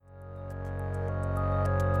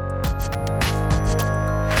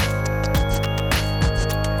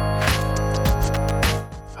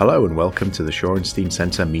Hello and welcome to the Shorenstein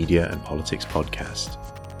Center Media and Politics Podcast.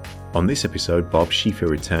 On this episode, Bob Schieffer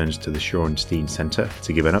returns to the Shorenstein Center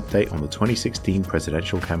to give an update on the 2016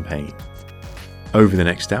 presidential campaign. Over the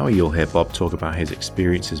next hour, you'll hear Bob talk about his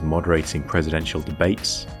experiences moderating presidential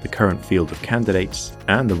debates, the current field of candidates,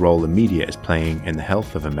 and the role the media is playing in the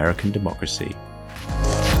health of American democracy.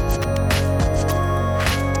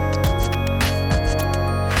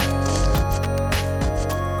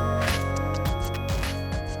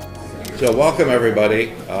 So welcome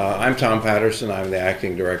everybody. I'm Tom Patterson. I'm the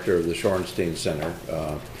acting director of the Shorenstein Center.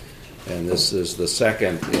 And this is the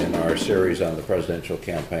second in our series on the presidential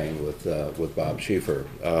campaign with Bob Schieffer.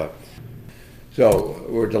 So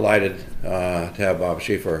we're delighted to have Bob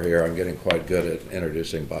Schieffer here. I'm getting quite good at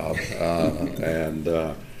introducing Bob.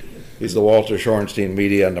 And he's the Walter Shorenstein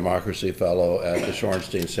Media and Democracy Fellow at the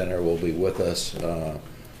Shorenstein Center. Will be with us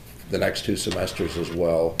the next 2 semesters as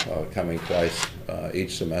well, coming twice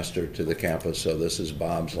each semester to the campus. So this is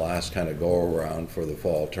Bob's last kind of go-around for the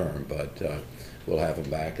fall term, but we'll have him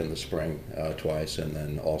back in the spring twice and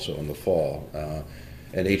then also in the fall.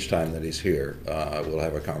 And each time that he's here, we'll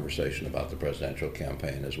have a conversation about the presidential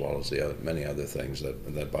campaign as well as the many other things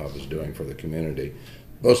that Bob is doing for the community.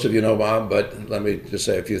 Most of you know Bob, but let me just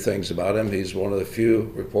say a few things about him. He's one of the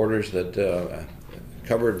few reporters that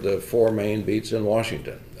covered the 4 main beats in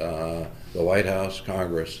Washington, the White House,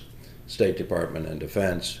 Congress, State Department, and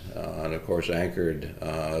Defense, and of course anchored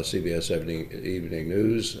CBS Evening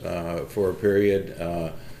News for a period,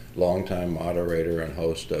 longtime moderator and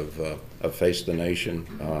host of Face the Nation,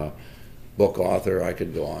 book author. I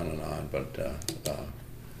could go on and on, but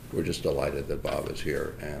we're just delighted that Bob is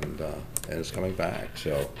here and is coming back.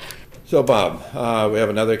 So Bob, we have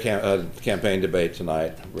another campaign debate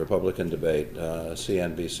tonight, Republican debate.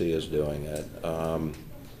 CNBC is doing it.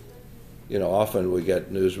 Often we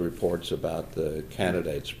get news reports about the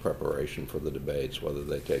candidates' preparation for the debates, whether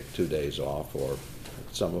they take 2 days off or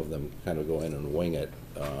some of them kind of go in and wing it.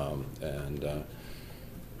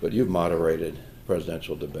 But you've moderated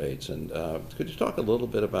presidential debates, and could you talk a little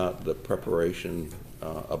bit about the preparation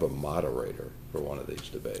of a moderator for one of these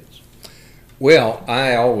debates? Well,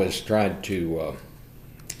 I always tried to,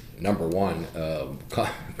 number one,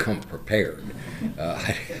 come prepared.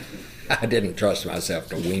 I didn't trust myself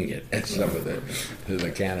to wing it, as some of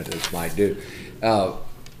the candidates might do.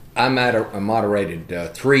 I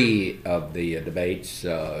moderated 3 of the debates,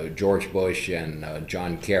 George Bush and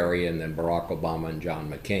John Kerry, and then Barack Obama and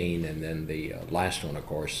John McCain, and then the last one, of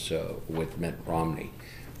course, with Mitt Romney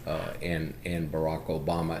and Barack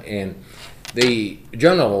Obama. And the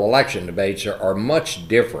general election debates are much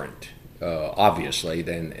different, obviously,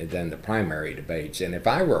 than the primary debates. And if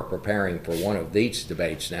I were preparing for one of these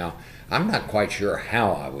debates now, I'm not quite sure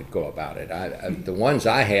how I would go about it. The ones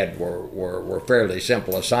I had were fairly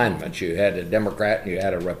simple assignments. You had a Democrat and you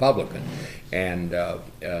had a Republican. And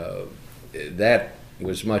that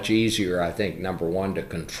was much easier, I think, number one, to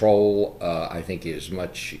control. I think is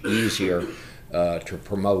much easier to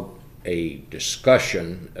promote a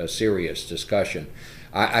discussion, a serious discussion.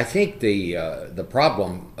 I think the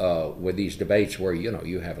problem with these debates where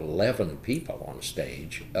you have 11 people on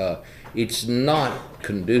stage, it's not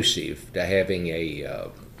conducive to having in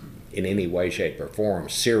any way, shape, or form,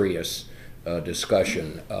 serious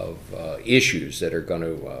discussion of issues that are going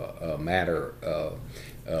to matter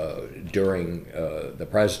during the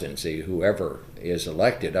presidency, whoever is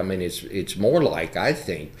elected. I mean, it's more like, I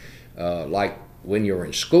think, like when you're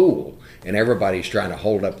in school and everybody's trying to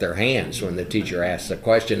hold up their hands when the teacher asks a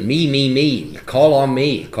question, me, call on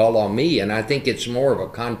me. And I think it's more of a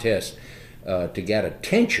contest to get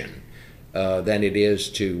attention than it is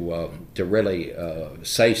to really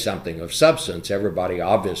say something of substance. Everybody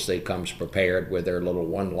obviously comes prepared with their little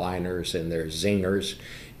one-liners and their zingers,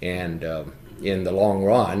 and in the long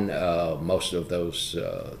run, most of those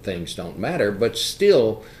things don't matter, but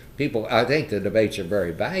still, I think the debates are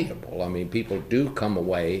very valuable. I mean, people do come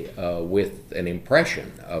away with an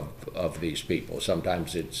impression of these people.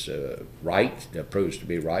 Sometimes it's right, it proves to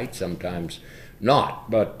be right, sometimes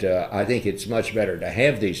not. But I think it's much better to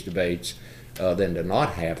have these debates than to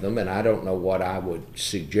not have them, and I don't know what I would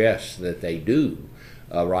suggest that they do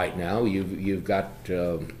right now. You've got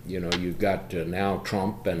now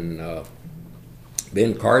Trump and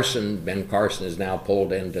Ben Carson. Ben Carson is now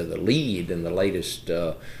pulled into the lead in the latest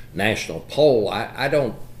national poll. I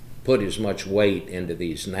don't put as much weight into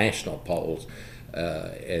these national polls,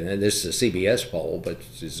 and this is a CBS poll, but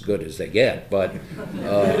it's as good as they get. But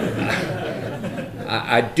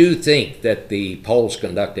I do think that the polls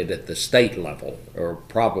conducted at the state level are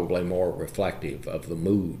probably more reflective of the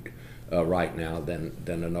mood right now than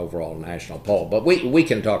an overall national poll. But we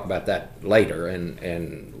can talk about that later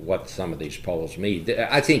and what some of these polls mean.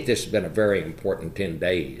 I think this has been a very important 10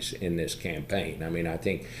 days in this campaign. I mean, I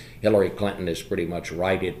think Hillary Clinton has pretty much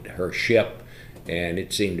righted her ship, and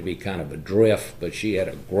it seemed to be kind of adrift, but she had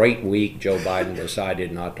a great week. Joe Biden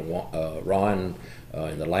decided not to run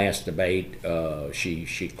in the last debate.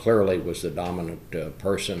 She clearly was the dominant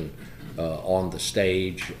person on the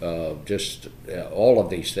stage. Just all of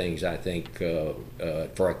these things, I think,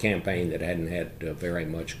 for a campaign that hadn't had very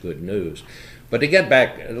much good news. But to get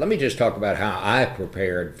back, let me just talk about how I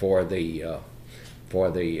prepared for the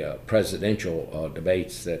presidential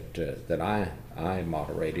debates that I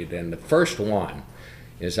moderated. And the first one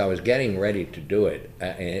is I was getting ready to do it,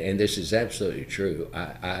 and this is absolutely true.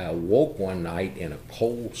 I awoke one night in a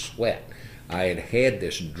cold sweat. I had had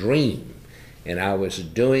this dream, and I was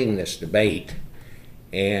doing this debate,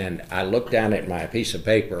 and I looked down at my piece of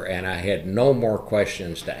paper, and I had no more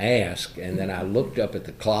questions to ask, and then I looked up at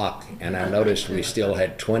the clock, and I noticed we still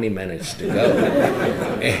had 20 minutes to go.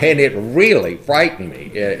 And it really frightened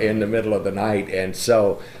me in the middle of the night, and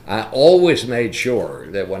so I always made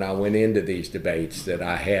sure that when I went into these debates that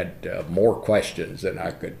I had more questions than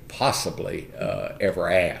I could possibly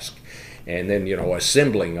ever ask. And then,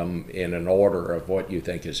 assembling them in an order of what you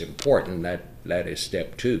think is important, that is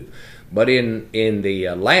step two. But in the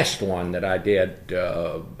last one that I did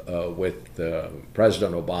with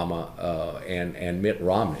President Obama and Mitt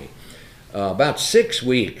Romney, about 6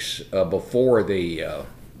 weeks before the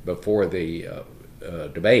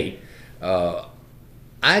debate,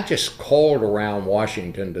 I just called around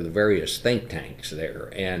Washington to the various think tanks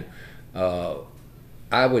there, and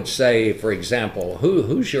I would say, for example,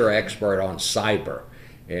 who's your expert on cyber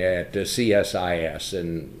at CSIS?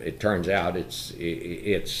 And it turns out it's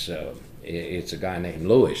a guy named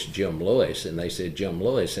Lewis, Jim Lewis, and they said Jim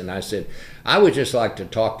Lewis, and I said I would just like to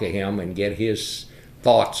talk to him and get his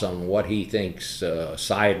thoughts on what he thinks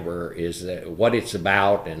cyber is, what it's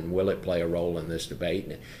about, and will it play a role in this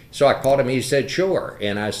debate. So I called him. He said sure,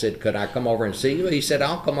 and I said, could I come over and see you? He said,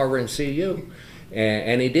 I'll come over and see you.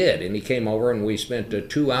 And he did, and he came over, and we spent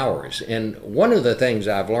 2 hours. And one of the things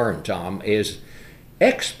I've learned, Tom, is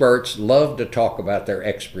experts love to talk about their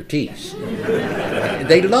expertise.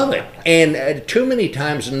 They love it, and too many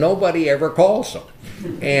times nobody ever calls them.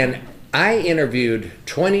 And I interviewed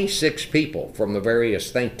 26 people from the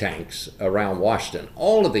various think tanks around Washington,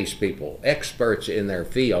 all of these people, experts in their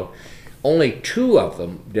field. Only 2 of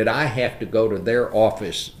them did I have to go to their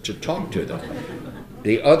office to talk to them.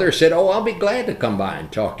 The other said, oh, I'll be glad to come by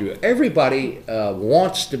and talk to you. Everybody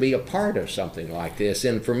wants to be a part of something like this.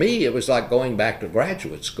 And for me, it was like going back to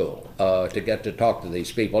graduate school to get to talk to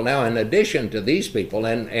these people. Now, in addition to these people,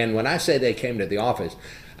 and when I say they came to the office,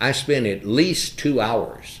 I spent at least 2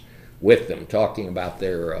 hours with them talking about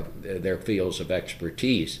their fields of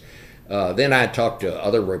expertise. Then I talked to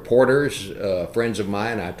other reporters, friends of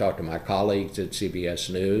mine. I talked to my colleagues at CBS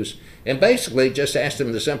News, and basically just asked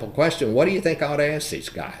them the simple question: what do you think I ought to ask these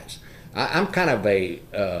guys? I'm kind of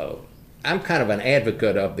an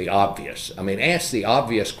advocate of the obvious. I mean, ask the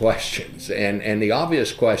obvious questions, and the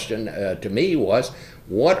obvious question to me was,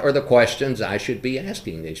 what are the questions I should be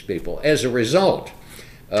asking these people? As a result,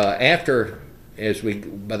 by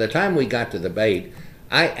the time we got to the debate,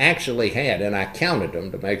 I actually had, and I counted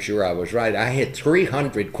them to make sure I was right, I had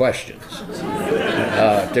 300 questions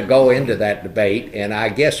to go into that debate, and I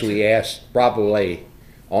guess we asked probably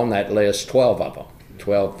on that list 12 of them,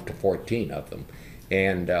 12 to 14 of them.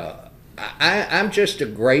 And I'm just a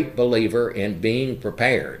great believer in being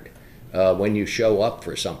prepared when you show up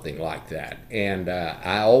for something like that. And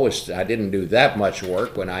I didn't do that much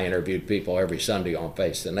work when I interviewed people every Sunday on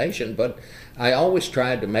Face the Nation, but I always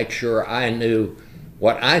tried to make sure I knew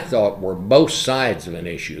what I thought were both sides of an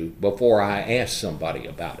issue before I asked somebody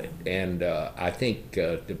about it. And I think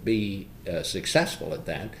to be successful at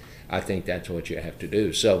that, I think that's what you have to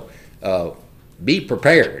do. So be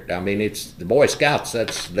prepared. I mean, it's the Boy Scouts,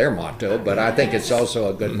 that's their motto, but I think it's also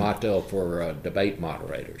a good motto for debate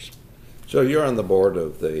moderators. So you're on the board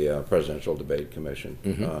of the Presidential Debate Commission.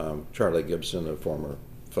 Mm-hmm. Charlie Gibson, a former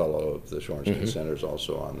fellow of the Shorenstein Mm-hmm. Center, is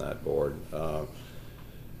also on that board.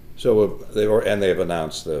 So they've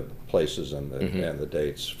announced the places and the Mm-hmm. and the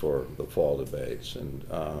dates for the fall debates,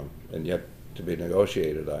 and yet to be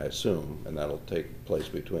negotiated, I assume, and that'll take place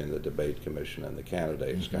between the debate commission and the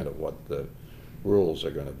candidates, Mm-hmm. kind of what the rules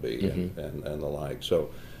are going to be Mm-hmm. and the like.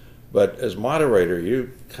 So, but as moderator,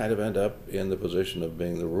 you kind of end up in the position of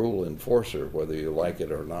being the rule enforcer, whether you like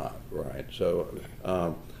it or not, right? So,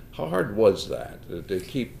 how hard was that to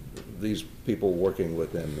keep these people working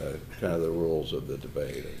within the kind of the rules of the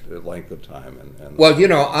debate, the length of time, and well, you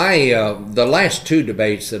know, the last two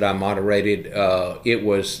debates that I moderated, it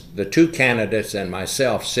was the two candidates and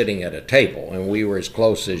myself sitting at a table, and we were as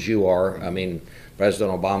close as you are. I mean,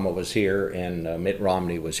 President Obama was here, and Mitt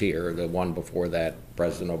Romney was here. The one before that,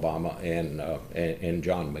 President Obama and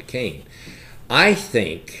John McCain. I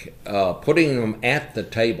think putting them at the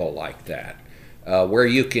table like that, where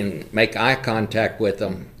you can make eye contact with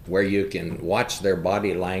them, where you can watch their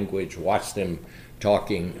body language, watch them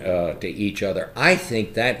talking to each other, I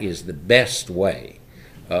think that is the best way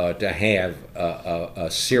to have a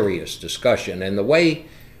serious discussion. And the way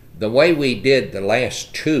we did the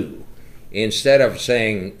last two, instead of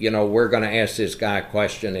saying, you know, we're going to ask this guy a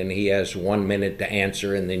question and he has 1 minute to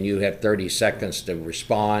answer, and then you have 30 seconds to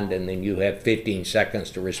respond, and then you have 15 seconds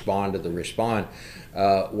to respond to the respond.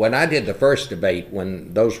 When I did the first debate,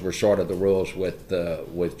 when those were sort of the rules with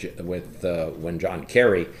when John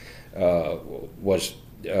Kerry was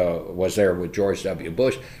there with George W.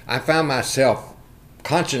 Bush, I found myself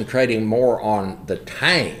concentrating more on the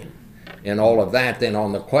time and all of that than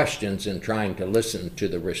on the questions and trying to listen to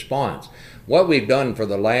the response. What we've done for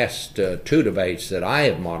the last two debates that I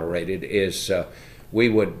have moderated is we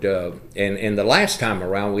would, and the last time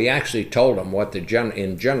around, we actually told them what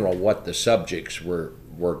in general what the subjects were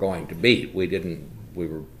going to be. We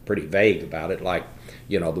were pretty vague about it, like,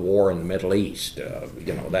 you know, the war in the Middle East,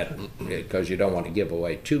 you know, that, because you don't want to give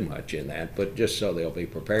away too much in that, but just so they'll be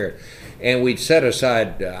prepared. And we'd set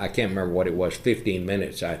aside, I can't remember what it was, 15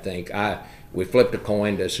 minutes, I think. We flipped a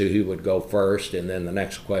coin to see who would go first, and then the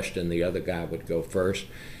next question, the other guy would go first.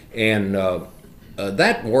 And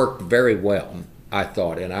that worked very well, I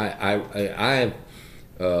thought. And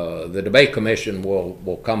the debate commission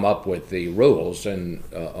will come up with the rules and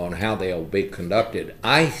on how they'll be conducted.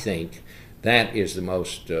 I think that is the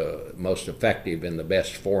most effective and the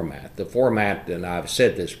best format. The format, and I've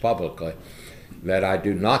said this publicly, that I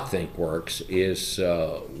do not think works is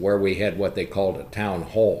where we had what they called a town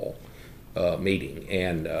hall meeting,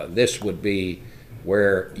 and this would be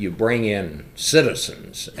where you bring in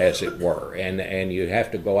citizens, as it were, and you have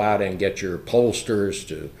to go out and get your pollsters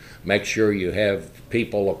to make sure you have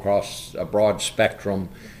people across a broad spectrum,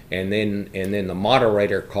 and then the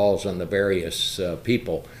moderator calls on the various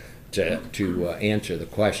people to answer the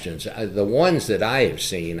questions. The ones that I have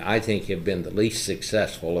seen, I think, have been the least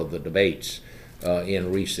successful of the debates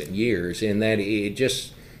in recent years, in that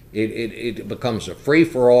it becomes a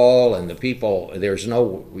free-for-all, and the people, there's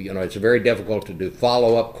no, you know, it's very difficult to do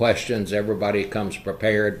follow-up questions. Everybody comes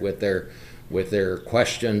prepared with their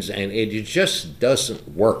questions, and it just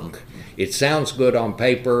doesn't work. It sounds good on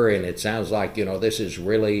paper, and it sounds like, you know, this is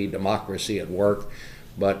really democracy at work,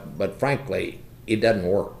 but frankly, it doesn't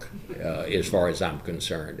work as far as I'm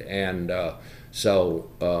concerned. And so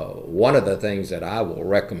one of the things that I will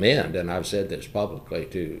recommend, and I've said this publicly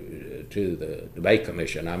to the debate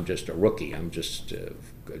commission, I'm just a rookie. I'm just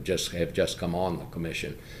have just come on the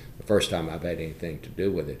commission. The first time I've had anything to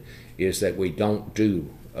do with it, is that we don't do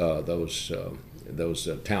those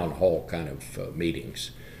town hall kind of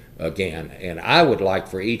meetings again. And I would like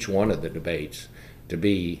for each one of the debates to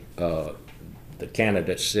be the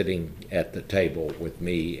candidates sitting at the table with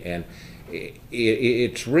me, and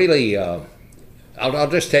it's really. I'll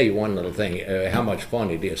just tell you one little thing, how much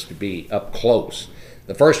fun it is to be up close.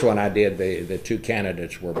 The first one I did, the two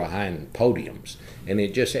candidates were behind podiums, and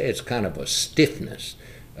it's kind of a stiffness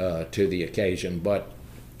to the occasion. But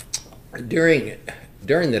during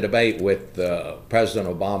the debate with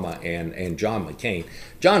President Obama and John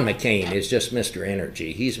McCain is just Mr.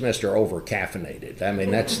 Energy. He's Mr. Over-caffeinated. I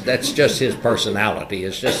mean, that's just his personality.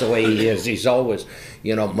 It's just the way he is. He's always,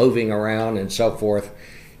 you know, moving around and so forth.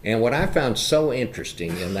 And what I found so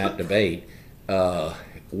interesting in that debate,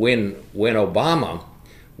 when Obama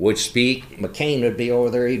would speak, McCain would be over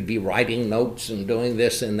there. He'd be writing notes and doing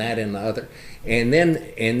this and that and the other. And then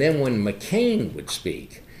when McCain would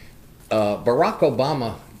speak, Barack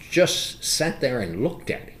Obama just sat there and looked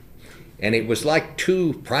at him. And it was like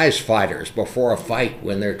two prize fighters before a fight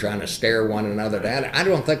when they're trying to stare one another down. I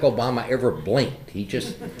don't think Obama ever blinked. He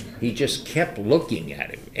just kept looking at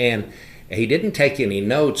him. And he didn't take any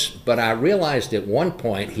notes, but I realized at one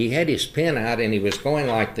point he had his pen out and he was going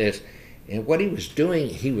like this. And what he was doing,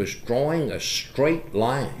 he was drawing a straight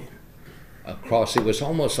line across. It was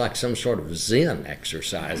almost like some sort of Zen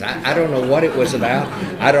exercise. I don't know what it was about.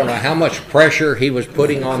 I don't know how much pressure he was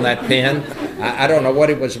putting on that pen. I don't know what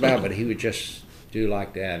it was about, but he was just do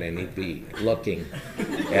like that, and he'd be looking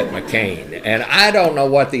at McCain. And I don't know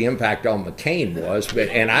what the impact on McCain was,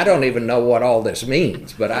 and I don't even know what all this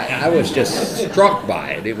means, but I was just struck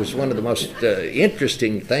by it. It was one of the most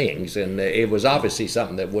interesting things, and it was obviously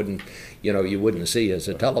something that you wouldn't see as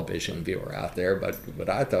a television viewer out there, but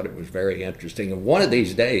I thought it was very interesting. And one of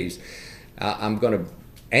these days, I'm going to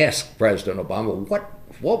ask President Obama,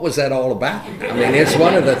 what was that all about? I mean, it's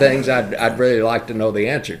one of the things I'd really like to know the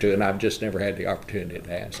answer to, and I've just never had the opportunity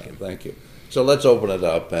to ask him. Thank you. So let's open it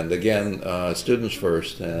up, and again, students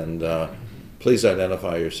first, and please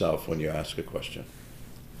identify yourself when you ask a question.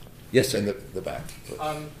 Yes, sir. In the back.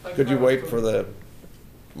 Could you wait for the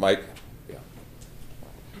mic? Yeah.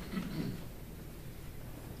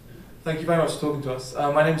 Thank you very much for talking to us.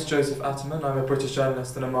 My name is Joseph Atterman. I'm a British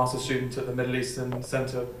journalist and a master's student at the Middle Eastern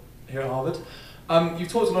Centre here at Harvard. You've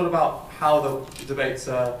talked a lot about how the debates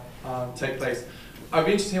take place. I'd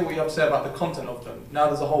be interested to hear what you have to say about the content of them. Now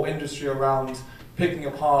there's a whole industry around picking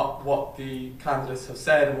apart what the candidates have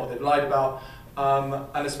said and what they've lied about,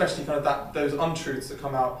 and especially kind of those untruths that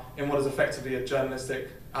come out in what is effectively a journalistic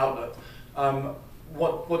outlet.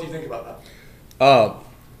 What do you think about that?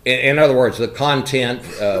 In other words, the content,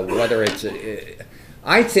 whether it's...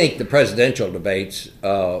 I think the presidential debates...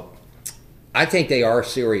 I think they are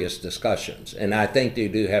serious discussions, and I think they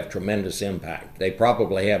do have tremendous impact. They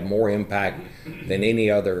probably have more impact than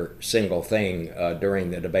any other single thing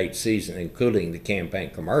during the debate season, including the campaign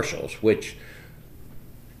commercials, which,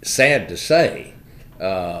 sad to say,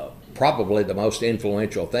 probably the most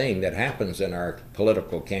influential thing that happens in our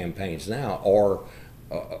political campaigns now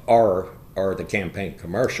are the campaign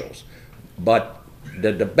commercials. But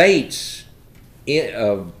the debates,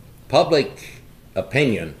 public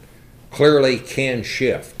opinion clearly can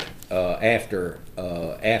shift after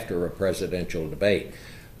a presidential debate.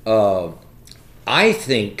 I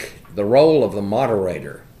think the role of the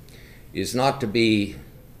moderator is not to be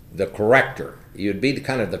the corrector. You'd be the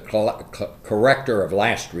kind of the corrector of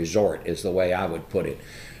last resort, is the way I would put it.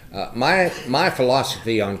 My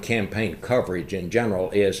philosophy on campaign coverage in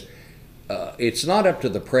general is it's not up to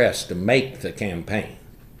the press to make the campaign.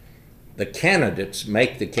 The candidates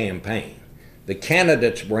make the campaign. The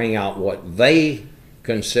candidates bring out what they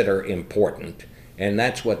consider important, and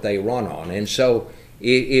that's what they run on. And so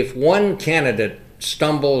if one candidate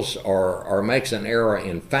stumbles or makes an error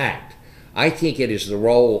in fact, I think it is the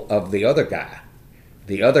role of the other guy,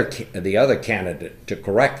 the other candidate, to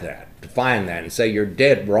correct that, to find that and say you're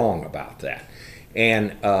dead wrong about that.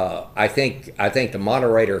 And I think the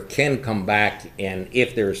moderator can come back, and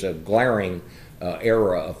if there's a glaring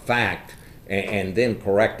error of fact, and then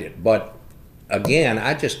correct it. But again,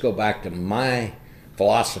 I just go back to my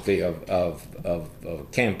philosophy of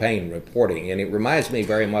campaign reporting, and it reminds me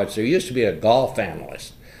very much. There used to be a golf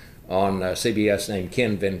analyst on CBS named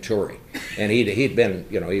Ken Venturi, and he'd been,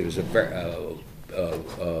 he was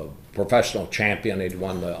a professional champion. He'd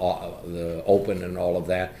won the Open and all of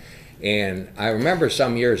that. And I remember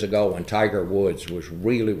some years ago when Tiger Woods was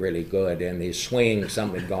really, really good, and his swing,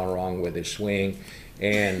 something had gone wrong with his swing.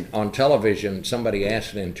 And on television, somebody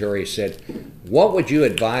asked Venturi, said, "What would you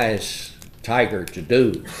advise Tiger to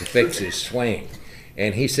do to fix his swing?"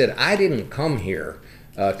 And he said, "I didn't come here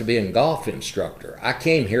to be a golf instructor. I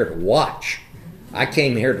came here to watch. I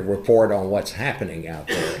came here to report on what's happening out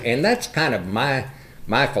there." And that's kind of my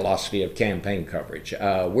philosophy of campaign coverage.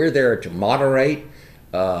 We're there to moderate.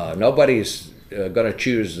 Nobody's going to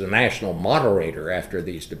choose the national moderator after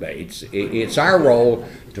these debates. It's our role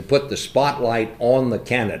to put the spotlight on the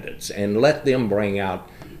candidates and let them bring out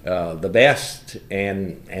the best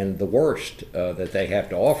and the worst that they have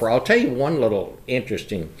to offer. I'll tell you one little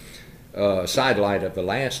interesting sidelight of the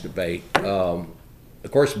last debate. Of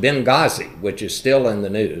course, Benghazi, which is still in the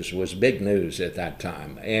news, was big news at that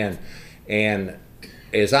time. And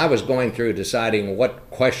as I was going through deciding what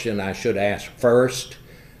question I should ask first,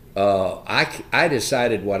 I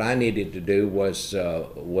decided what I needed to do was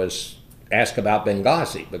ask about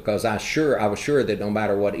Benghazi, because I was sure that no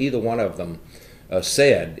matter what either one of them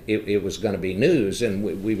said, it was going to be news, and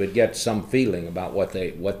we would get some feeling about what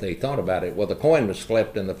they thought about it. Well, the coin was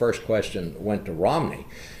flipped, and the first question went to Romney,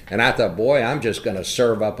 and I thought, boy, I'm just going to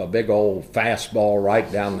serve up a big old fastball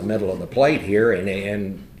right down the middle of the plate here,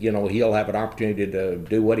 and he'll have an opportunity to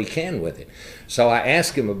do what he can with it. So I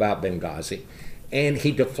asked him about Benghazi, and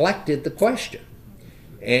he deflected the question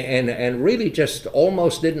and really just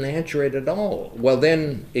almost didn't answer it at all. Well,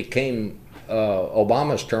 then it came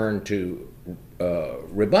Obama's turn to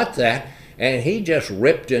rebut that, and he just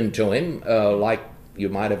ripped into him like you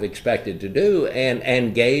might have expected to do,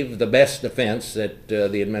 and gave the best defense that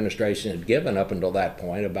the administration had given up until that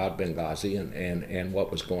point about Benghazi and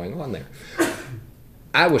what was going on there.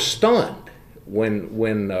 I was stunned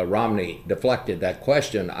when Romney deflected that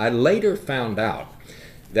question. I later found out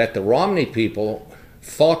that the Romney people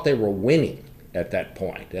thought they were winning at that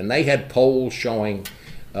point, and they had polls showing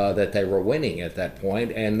that they were winning at that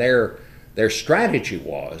point, and their strategy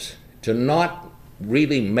was to not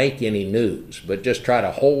really make any news, but just try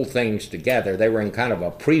to hold things together. They were in kind of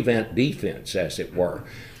a prevent defense, as it were.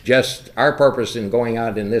 Just our purpose in going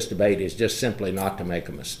out in this debate is just simply not to make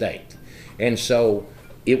a mistake. And so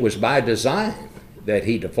it was by design that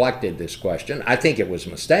he deflected this question. I think it was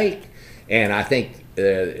a mistake, and I think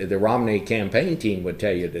the Romney campaign team would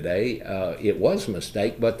tell you today it was a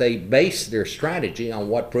mistake, but they based their strategy on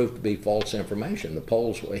what proved to be false information. The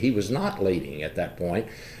polls, he was not leading at that point.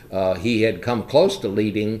 He had come close to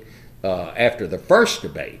leading after the first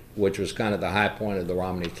debate, which was kind of the high point of the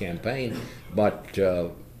Romney campaign, but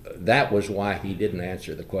that was why he didn't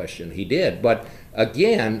answer the question he did. But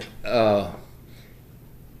again, I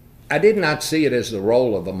did not see it as the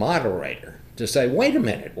role of the moderator to say, wait a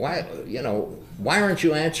minute, why aren't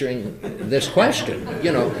you answering this question?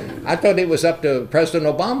 I thought it was up to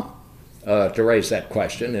President Obama to raise that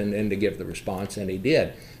question and to give the response, and he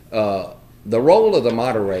did. The role of the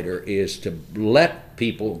moderator is to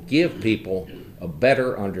give people a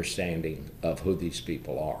better understanding of who these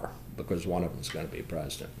people are, because one of them is going to be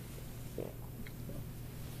president.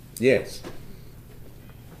 Yes.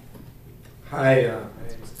 Hi, my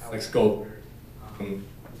name is Alex Goldberg.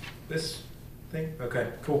 This thing?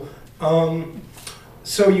 Okay, cool.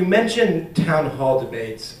 So you mentioned town hall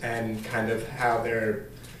debates and kind of how they're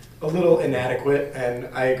a little inadequate, and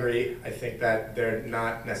I agree. I think that they're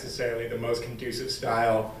not necessarily the most conducive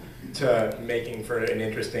style to making for an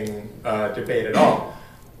interesting debate at all.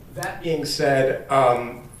 That being said,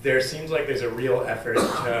 there seems like there's a real effort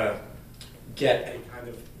to get a kind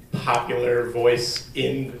of popular voice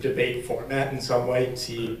in the debate format in some way. You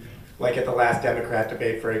see, like at the last Democrat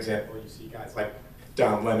debate, for example, you see guys like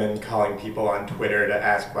Don Lemon calling people on Twitter to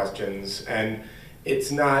ask questions, and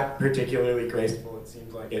it's not particularly graceful. It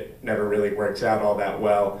seems like it never really works out all that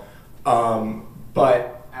well.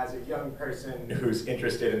 But as a young person who's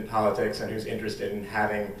interested in politics and who's interested in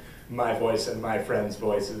having my voice and my friends'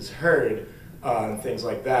 voices heard, things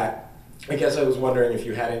like that, I guess I was wondering if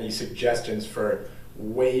you had any suggestions for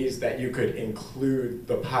ways that you could include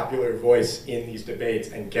the popular voice in these debates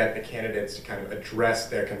and get the candidates to kind of address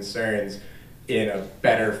their concerns in a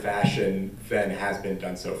better fashion than has been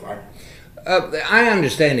done so far. I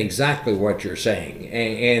understand exactly what you're saying,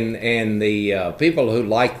 and the people who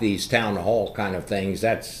like these town hall kind of things,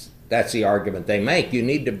 that's the argument they make. You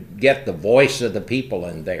need to get the voice of the people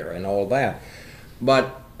in there and all that.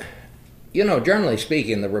 But, generally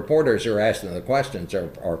speaking, the reporters who are asking the questions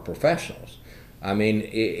are professionals. I mean,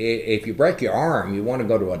 if you break your arm, you want to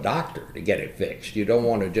go to a doctor to get it fixed. You don't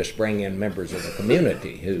want to just bring in members of the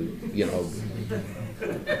community who,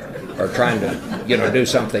 are trying to, do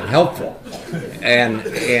something helpful. And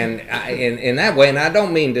in that way, and I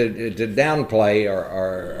don't mean to downplay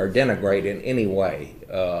or denigrate in any way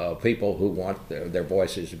people who want their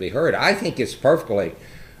voices to be heard. I think it's perfectly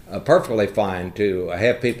fine to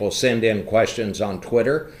have people send in questions on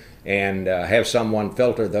Twitter and have someone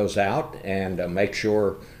filter those out and make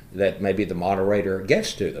sure that maybe the moderator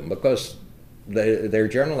gets to them, because they're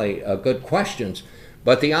generally good questions.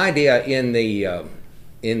 But the idea in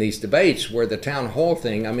these debates where the town hall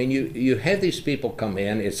thing, I mean, you have these people come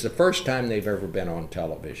in, it's the first time they've ever been on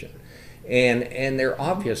television, and they're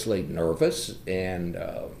obviously nervous and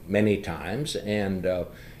many times, and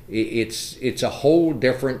it's a whole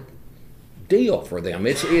different deal for them.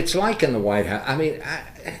 It's like in the White House. I mean,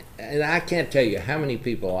 I can't tell you how many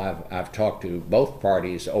people I've talked to, both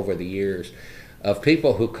parties, over the years, of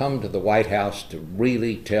people who come to the White House to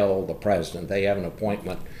really tell the president. They have an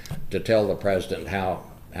appointment to tell the president how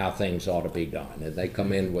things ought to be done, and they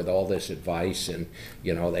come in with all this advice, and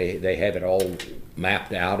they have it all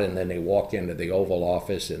mapped out, and then they walk into the Oval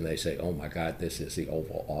Office and they say, "Oh my God, this is the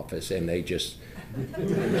Oval Office," and they're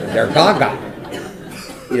gaga.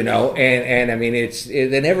 And I mean,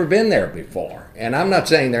 they've never been there before. And I'm not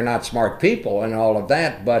saying they're not smart people and all of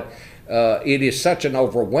that, but it is such an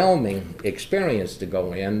overwhelming experience to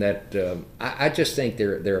go in that I just think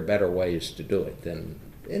there are better ways to do it than,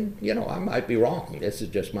 and I might be wrong. This is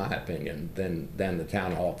just my opinion, than the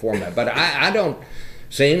town hall format. But I don't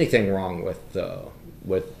see anything wrong with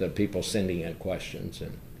the people sending in questions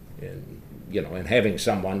and and having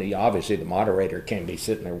someone, obviously the moderator can't be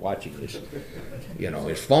sitting there watching his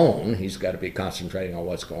phone. He's got to be concentrating on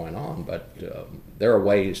what's going on. But there are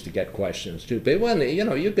ways to get questions to people. And,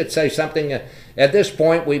 you could say something, at this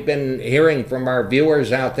point we've been hearing from our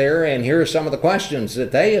viewers out there, and here are some of the questions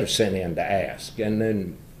that they have sent in to ask.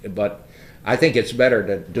 But I think it's better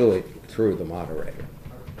to do it through the moderator.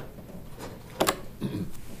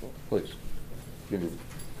 Please.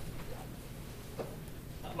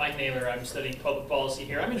 Mike Naylor, I'm studying public policy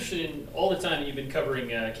here. I'm interested in, all the time that you've been covering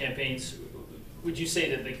campaigns, would you say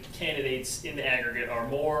that the candidates in the aggregate are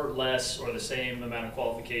more, less, or the same amount of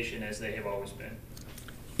qualification as they have always been?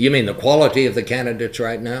 You mean the quality of the candidates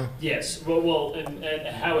right now? Yes. Well, and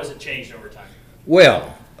how has it changed over time?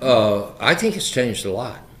 Well, I think it's changed a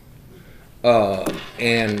lot.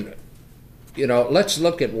 And, let's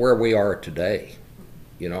look at where we are today.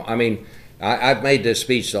 I've made this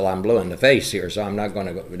speech till I'm blue in the face here, so I'm not going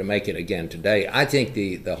to make it again today. I think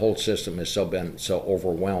the whole system has been so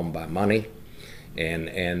overwhelmed by money,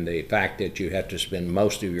 and the fact that you have to spend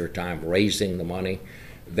most of your time raising the money,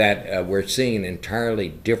 that we're seeing an entirely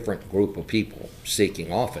different group of people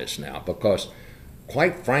seeking office now. Because,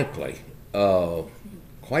 quite frankly, a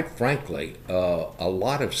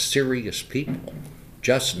lot of serious people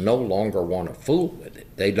just no longer want to fool with it.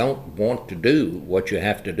 They don't want to do what you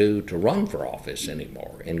have to do to run for office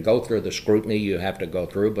anymore and go through the scrutiny you have to go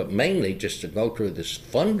through, but mainly just to go through this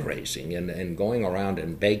fundraising and going around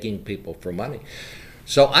and begging people for money.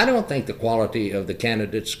 So I don't think the quality of the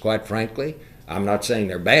candidates, quite frankly, I'm not saying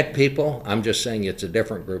they're bad people, I'm just saying it's a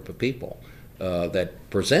different group of people that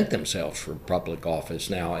present themselves for public office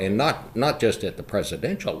now, and not just at the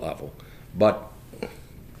presidential level, but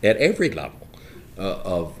at every level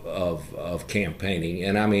of campaigning.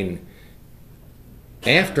 And I mean,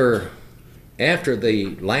 after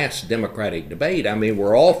the last Democratic debate, I mean,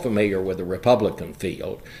 we're all familiar with the Republican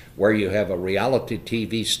field, where you have a reality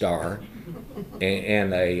TV star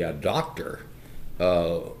and a doctor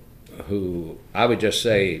who, I would just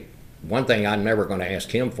say, one thing I'm never going to ask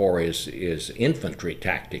him for is infantry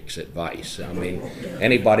tactics advice. I mean,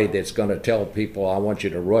 anybody that's going to tell people, I want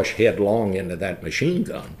you to rush headlong into that machine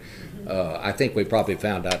gun, I think we probably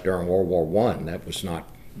found out during World War I that was not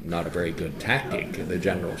a very good tactic. The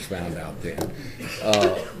generals found out then.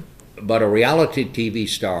 But a reality TV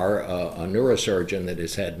star, a neurosurgeon that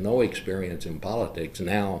has had no experience in politics,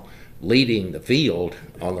 now leading the field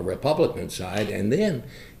on the Republican side, and then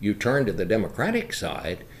you turn to the Democratic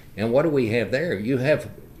side, and what do we have there? You have,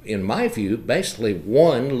 in my view, basically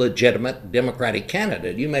one legitimate Democratic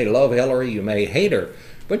candidate. You may love Hillary, you may hate her,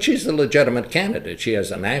 but she's a legitimate candidate. She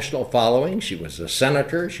has a national following. She was a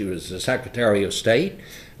senator. She was the Secretary of State.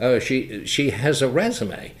 She has a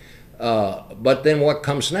resume. But then what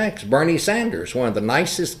comes next? Bernie Sanders, one of the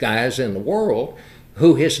nicest guys in the world,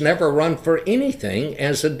 who has never run for anything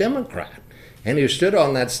as a Democrat, and who stood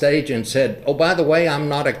on that stage and said, oh, by the way, I'm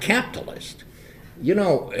not a capitalist. You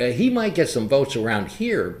know, he might get some votes around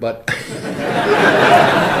here, but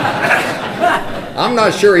I'm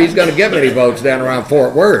not sure he's going to get any votes down around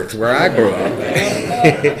Fort Worth, where I grew up.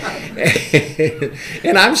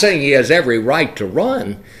 And I'm saying he has every right to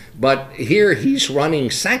run, but here he's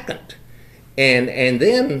running second. And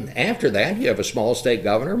then after that, you have a small state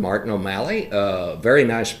governor, Martin O'Malley, very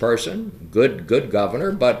nice person, good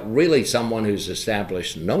governor, but really someone who's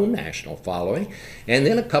established no national following. And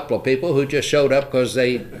then a couple of people who just showed up because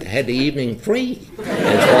they had the evening free,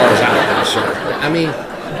 as far as I'm concerned. I mean,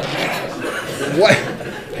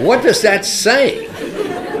 what does that say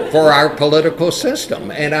for our political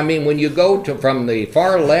system? And I mean, when you go from the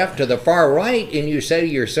far left to the far right and you say to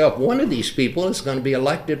yourself, one of these people is going to be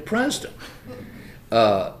elected president,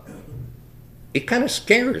 it kind of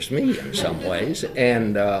scares me in some ways,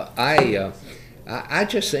 and I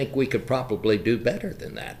just think we could probably do better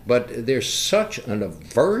than that. But there's such an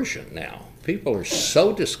aversion now. People are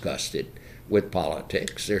so disgusted with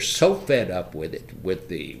politics. They're so fed up with it, with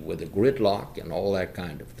the gridlock and all that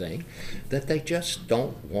kind of thing, that they just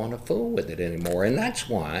don't want to fool with it anymore. And that's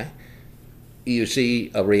why you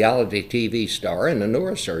see a reality TV star and a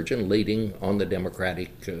neurosurgeon leading on the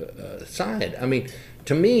Democratic side. I mean,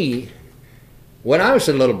 to me, when I was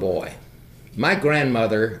a little boy, my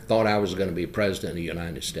grandmother thought I was going to be president of the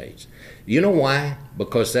United States. You know why?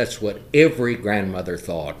 Because that's what every grandmother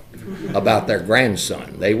thought about their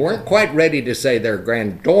grandson. They weren't quite ready to say their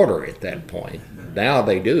granddaughter at that point. Now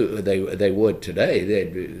they do. They would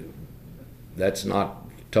today. That's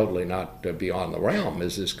totally not beyond the realm,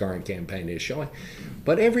 as this current campaign is showing.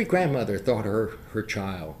 But every grandmother thought her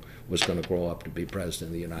child was going to grow up to be president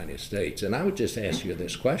of the United States. And I would just ask you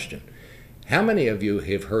this question. How many of you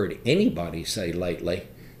have heard anybody say lately,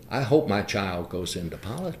 I hope my child goes into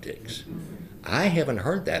politics? I haven't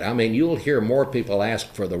heard that. I mean, you'll hear more people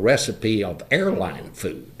ask for the recipe of airline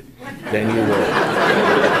food than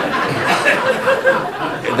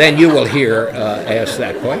you will hear ask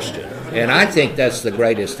that question. And I think that's the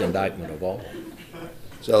greatest indictment of all.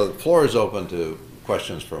 So the floor is open to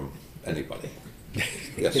questions from anybody.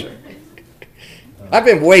 Yes, sir. I've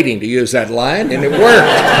been waiting to use that line, and it worked.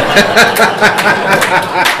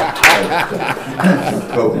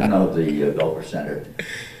 Program of the Gulper Center.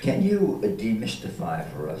 Can you demystify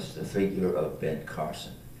for us the figure of Ben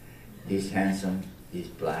Carson? He's handsome, he's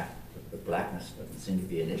black, but blackness doesn't seem to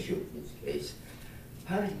be an issue in his case.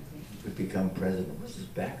 How did he become president? What's his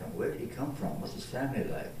background? Where did he come from? What's his family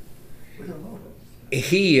like? We don't know.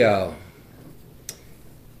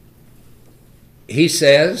 He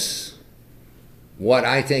says what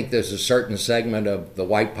I think there's a certain segment of the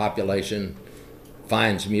white population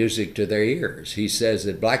finds music to their ears. He says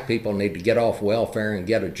that black people need to get off welfare and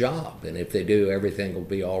get a job, and if they do, everything will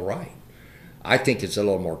be all right. I think it's a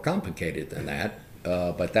little more complicated than that,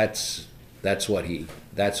 but that's what he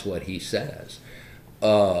says.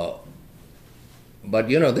 But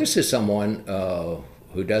you know, this is someone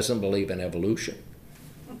who doesn't believe in evolution,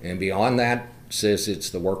 and beyond that says it's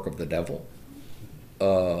the work of the devil.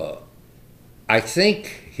 I think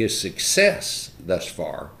his success thus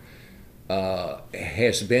far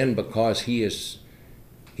has been because he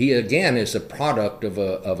again is a product of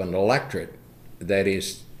an electorate that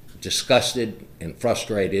is disgusted and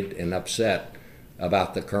frustrated and upset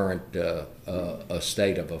about the current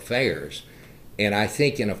state of affairs. And I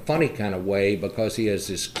think in a funny kind of way, because he has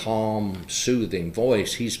this calm, soothing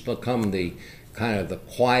voice, he's become the kind of the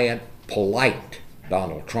quiet, polite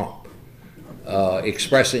Donald Trump,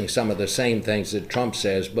 expressing some of the same things that Trump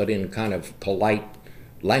says, but in kind of polite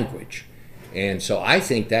language. And so I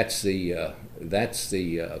think that's the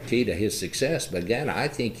key to his success. But again, I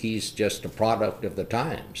think he's just a product of the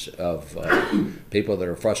times, of people that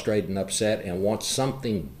are frustrated and upset and want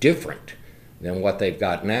something different than what they've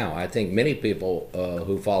got now. I think many people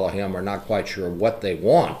who follow him are not quite sure what they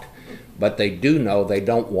want, but they do know they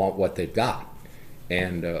don't want what they've got.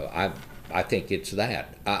 And I think it's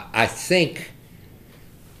that. I think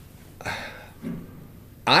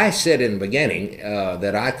I said in the beginning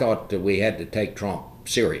that I thought that we had to take Trump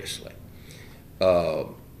seriously.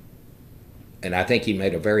 And I think he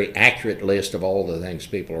made a very accurate list of all the things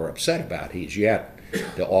people are upset about. He's yet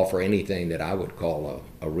to offer anything that I would call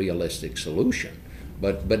a realistic solution.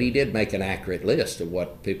 But he did make an accurate list of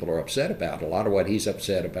what people are upset about. A lot of what he's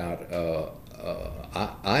upset about,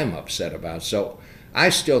 I'm upset about. So I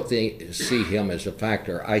still see him as a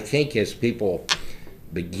factor. I think as people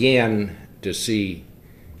begin to see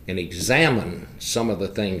and examine some of the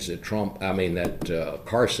things that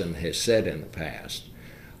Carson has said in the past,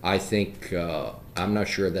 I think I'm not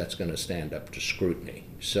sure that's going to stand up to scrutiny.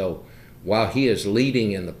 So while he is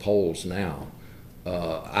leading in the polls now,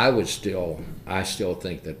 I still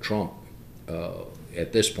think that Trump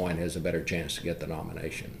at this point has a better chance to get the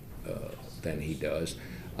nomination than he does.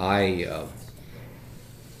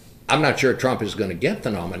 I'm not sure Trump is going to get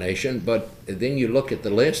the nomination, but then you look at the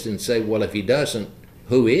list and say, well, if he doesn't,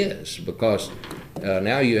 who is? Because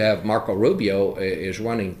now you have Marco Rubio is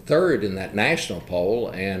running third in that national poll,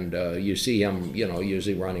 and you see him,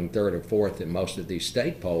 usually running third or fourth in most of these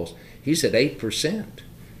state polls. He's at 8%.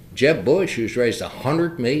 Jeb Bush, who's raised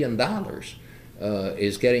 $100 million,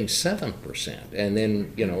 is getting 7%. And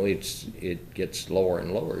then, it gets lower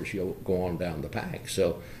and lower as you go on down the pack.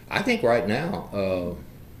 So I think right now,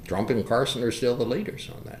 Trump and Carson are still the leaders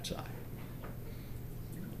on that side.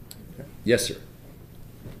 Yes, sir.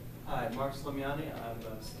 Hi, Mark Slamiani. I'm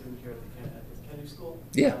a student here at the Kennedy School.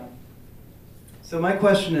 Yeah. So my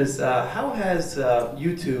question is, how has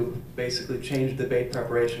YouTube basically changed debate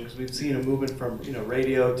preparation? Because we've seen a movement from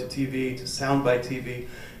radio to TV to soundbite TV,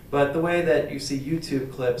 but the way that you see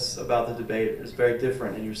YouTube clips about the debate is very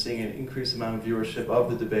different, and you're seeing an increased amount of viewership of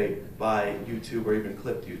the debate by YouTube or even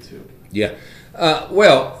clipped YouTube. Yeah.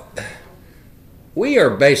 Well, we are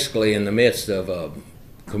basically in the midst of a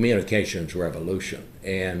communications revolution,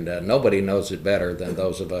 and nobody knows it better than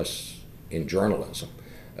those of us in journalism,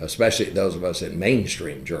 especially those of us in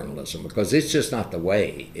mainstream journalism, because it's just not the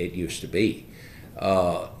way it used to be.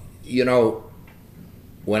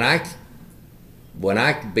 When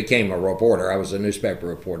I became a reporter, I was a newspaper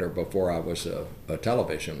reporter before I was a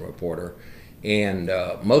television reporter, and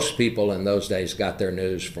most people in those days got their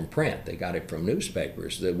news from print. They got it from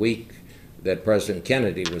newspapers. The week that President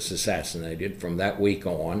Kennedy was assassinated, from that week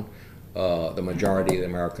on, the majority of the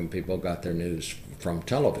American people got their news from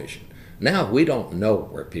television. Now we don't know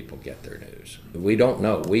where people get their news. We don't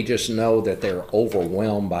know. We just know that they're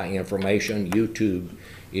overwhelmed by information. YouTube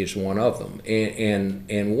is one of them.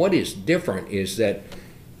 And what is different is that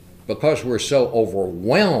because we're so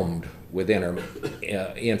overwhelmed with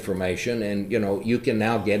information, and you can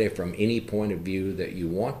now get it from any point of view that you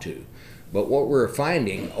want to. But what we're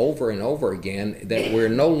finding over and over again, that we're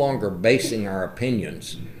no longer basing our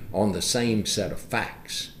opinions on the same set of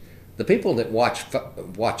facts. The people that watch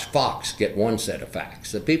Fox get one set of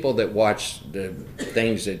facts. The people that watch the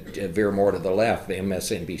things that veer more to the left, the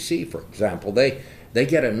MSNBC, for example, they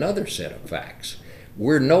get another set of facts.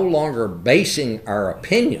 We're no longer basing our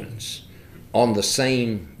opinions on the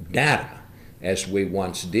same data as we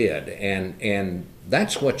once did, and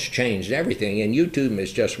that's what's changed everything. And YouTube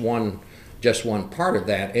is just one part of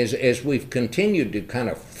that. As we've continued to kind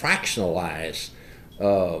of fractionalize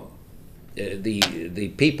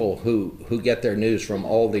the people who get their news from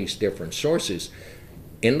all these different sources,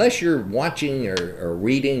 unless you're watching or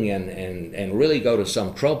reading and really go to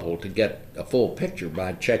some trouble to get a full picture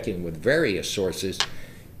by checking with various sources,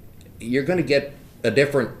 you're going to get a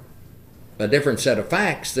different set of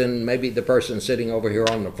facts than maybe the person sitting over here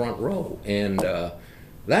on the front row. And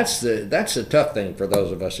that's the tough thing for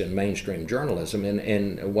those of us in mainstream journalism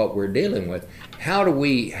and what we're dealing with. How do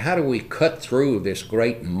we cut through this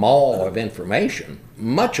great maw of information,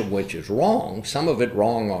 much of which is wrong, some of it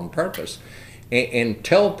wrong on purpose, and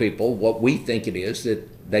tell people what we think it is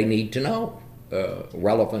that they need to know,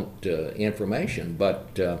 relevant information.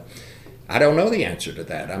 But I don't know the answer to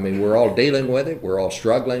that. I mean, we're all dealing with it. We're all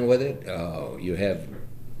struggling with it. You have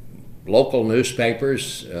local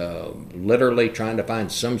newspapers literally trying to find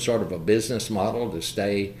some sort of a business model to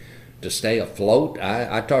stay afloat.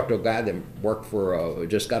 I talked to a guy that worked for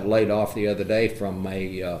just got laid off the other day from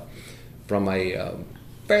a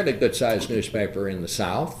fairly good-sized newspaper in the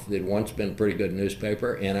South. It had once been a pretty good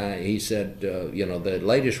newspaper, and he said, the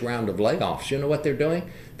latest round of layoffs, you know what they're doing?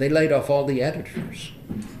 They laid off all the editors.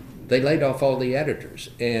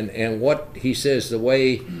 And what he says, the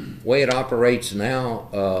way it operates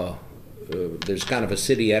now, there's kind of a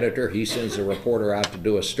city editor. He sends a reporter out to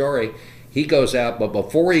do a story. He goes out, but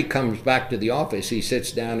before he comes back to the office, he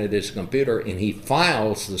sits down at his computer and he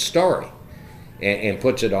files the story and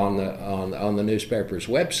puts it on the newspaper's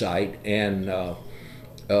website. And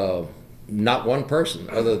not one person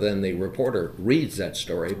other than the reporter reads that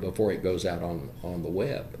story before it goes out on the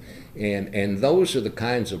web. And those are the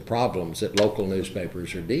kinds of problems that local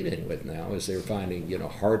newspapers are dealing with now, as they're finding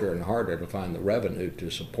harder and harder to find the revenue to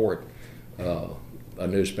support a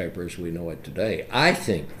newspaper as we know it today. I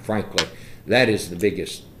think, frankly, that is the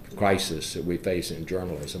biggest crisis that we face in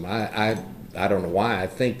journalism. I don't know why I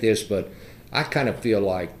think this, but I kind of feel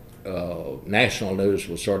like national news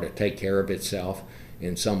will sort of take care of itself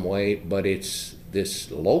in some way, but it's this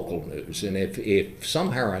local news. And if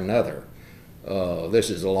somehow or another, this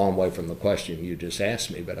is a long way from the question you just asked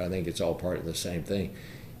me, but I think it's all part of the same thing.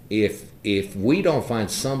 If we don't find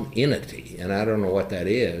some entity, and I don't know what that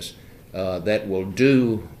is, that will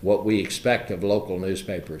do what we expect of local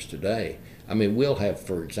newspapers today, I mean, we'll have,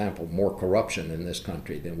 for example, more corruption in this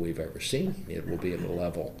country than we've ever seen. It will be at a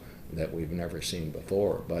level that we've never seen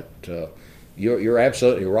before. But you're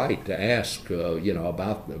absolutely right to ask,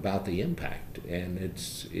 about the impact, and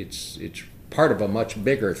it's part of a much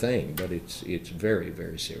bigger thing, but it's very,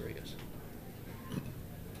 very serious.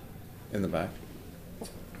 In the back.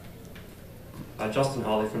 Justin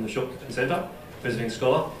Harley from the Shorenstein Centre, visiting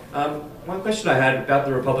scholar. One question I had about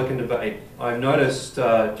the Republican debate. I've noticed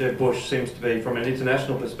Jeb Bush seems to be, from an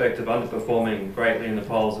international perspective, underperforming greatly in the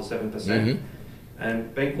polls at 7%,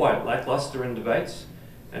 and being quite lackluster in debates.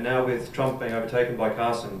 And now with Trump being overtaken by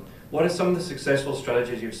Carson, what are some of the successful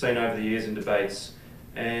strategies you've seen over the years in debates,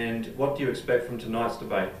 and what do you expect from tonight's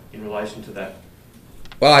debate in relation to that?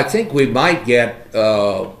 Well, I think we might get,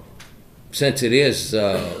 since it is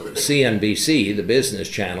CNBC, the business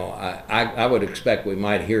channel, I would expect we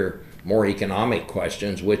might hear more economic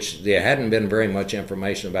questions, which there hadn't been very much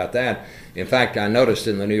information about that. In fact, I noticed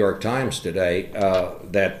in the New York Times today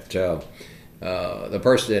that the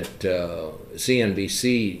person at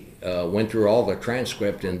CNBC went through all the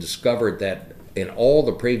transcript and discovered that in all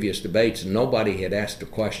the previous debates, nobody had asked a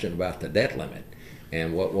question about the debt limit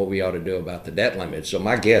and what we ought to do about the debt limit. So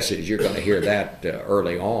my guess is you're going to hear that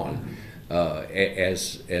early on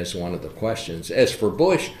as one of the questions. As for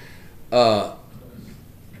Bush,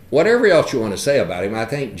 whatever else you want to say about him, I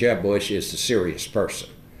think Jeb Bush is a serious person.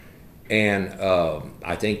 And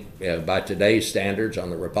I think by today's standards on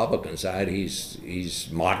the Republican side, he's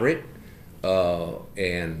moderate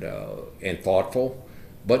and thoughtful.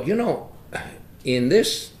 But in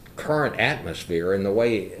this current atmosphere and the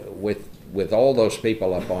way with all those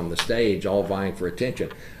people up on the stage all vying for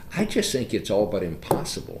attention, I just think it's all but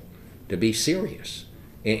impossible to be serious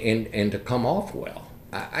and to come off well.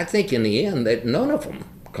 I think in the end that none of them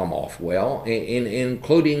come off well,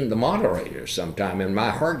 including the moderators sometime, and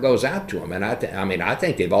my heart goes out to them. And I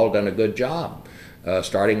think they've all done a good job,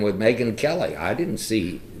 starting with Megyn Kelly. I didn't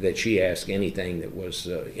see that she asked anything that was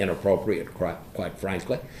inappropriate, quite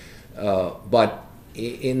frankly. But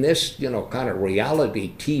in this, kind of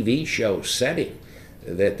reality TV show setting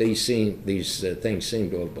that these things seem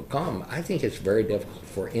to have become, I think it's very difficult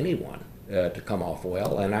for anyone to come off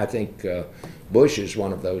well, and I think Bush is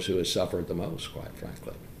one of those who has suffered the most, quite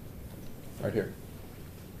frankly. Right here.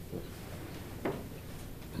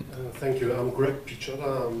 Thank you. I'm Greg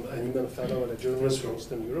Pichota. I'm an Animal Fellow and a journalist from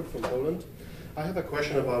Eastern Europe, from Poland. I have a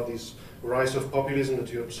question about this rise of populism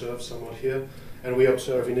that you observe somewhat here, and we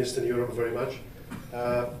observe in Eastern Europe very much.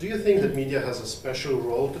 Do you think that media has a special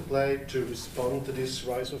role to play to respond to this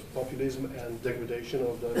rise of populism and degradation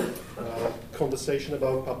of the conversation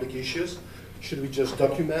about public issues? Should we just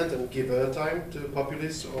document and give airtime to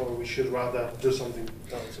populists, or we should rather do something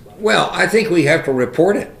else about it? Well, I think we have to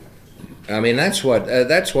report it. I mean, that's what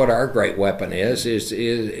our great weapon is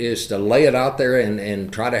to lay it out there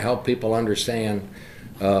and try to help people understand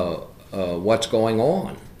what's going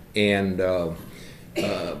on. And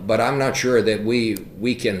but I'm not sure that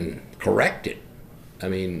we can correct it. I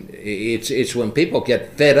mean, it's when people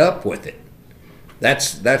get fed up with it.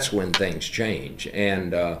 That's when things change.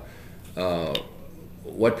 And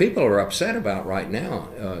what people are upset about right now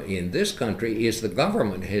in this country is the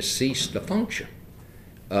government has ceased to function.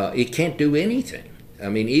 It can't do anything. I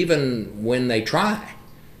mean, even when they try,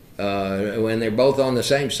 when they're both on the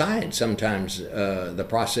same side, sometimes the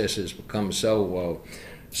process has become so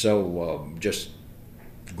just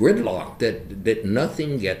gridlocked that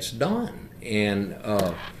nothing gets done. And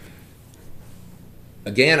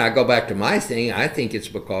again, I go back to my thing. I think it's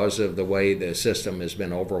because of the way the system has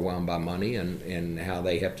been overwhelmed by money and how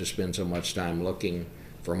they have to spend so much time looking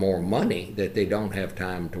for more money that they don't have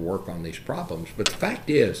time to work on these problems. But the fact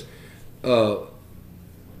is,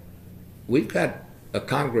 we've got a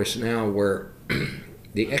Congress now where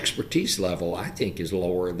the expertise level, I think, is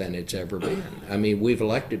lower than it's ever been. I mean, we've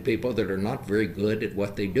elected people that are not very good at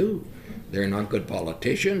what they do. They're not good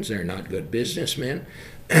politicians. They're not good businessmen.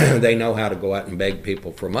 They know how to go out and beg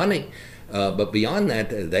people for money. But beyond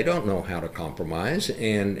that, they don't know how to compromise,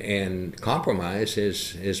 and compromise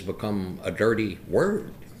has become a dirty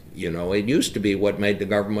word. It used to be what made the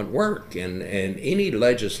government work, and any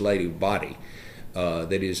legislative body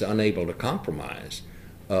that is unable to compromise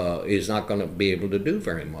is not going to be able to do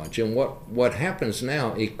very much. And what happens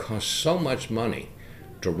now, it costs so much money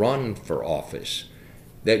to run for office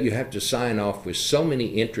that you have to sign off with so many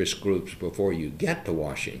interest groups before you get to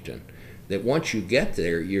Washington, that once you get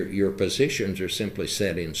there, your positions are simply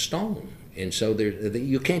set in stone, and so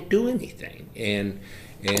you can't do anything, and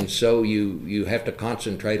so you have to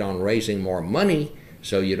concentrate on raising more money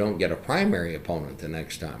so you don't get a primary opponent the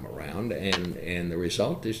next time around, and the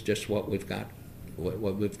result is just what we've got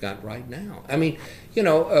right now. I mean,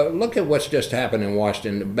 look at what's just happened in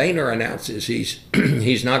Washington. Boehner announces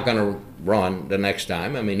he's not going to run the next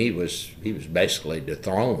time. I mean, he was basically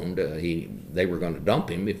dethroned. They were going to dump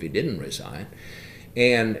him if he didn't resign.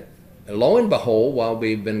 And lo and behold, while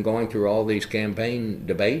we've been going through all these campaign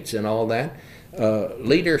debates and all that,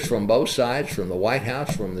 leaders from both sides, from the White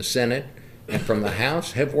House, from the Senate, and from the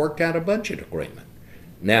House, have worked out a budget agreement.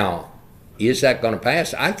 Now, is that going to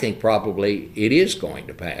pass? I think probably it is going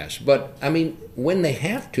to pass. But I mean, when they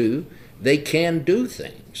have to, they can do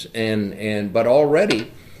things. But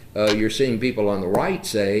already you're seeing people on the right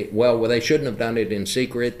say, well, they shouldn't have done it in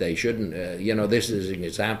secret. They shouldn't. This is an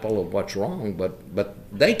example of what's wrong. But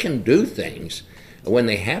they can do things when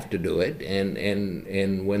they have to do it,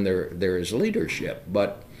 and when there is leadership.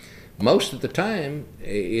 But most of the time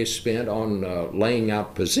is spent on laying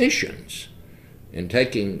out positions and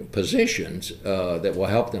taking positions that will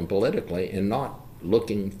help them politically, and not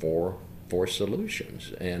looking for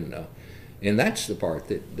solutions. And that's the part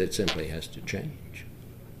that simply has to change.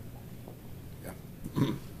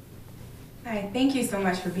 Yeah. Hi, thank you so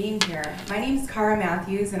much for being here. My name is Cara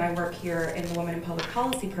Matthews, and I work here in the Women in Public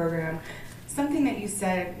Policy program. Something that you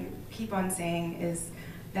said, keep on saying, is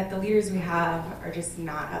that the leaders we have are just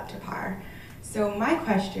not up to par. So my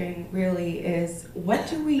question really is, what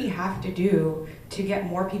do we have to do to get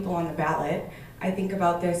more people on the ballot? I think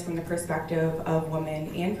about this from the perspective of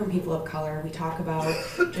women and from people of color. We talk about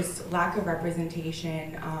just lack of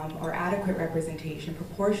representation or adequate representation,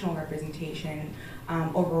 proportional representation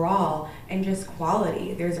overall, and just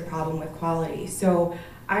quality. There's a problem with quality. So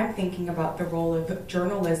I'm thinking about the role of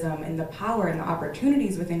journalism and the power and the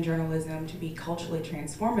opportunities within journalism to be culturally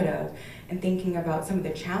transformative, and thinking about some of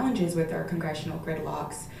the challenges with our congressional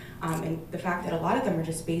gridlocks and the fact that a lot of them are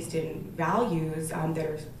just based in values that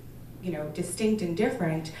are distinct and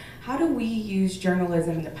different. How do we use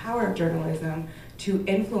journalism and the power of journalism to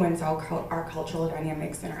influence our cultural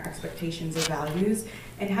dynamics and our expectations of values?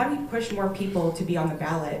 And how do we push more people to be on the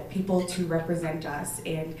ballot, people to represent us,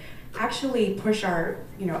 and actually push our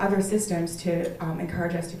other systems to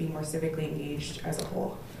encourage us to be more civically engaged as a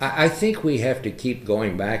whole? I think we have to keep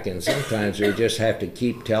going back, and sometimes we just have to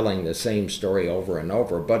keep telling the same story over and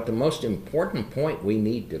over. But the most important point we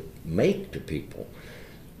need to make to people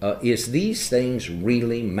is these things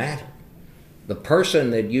really matter. The person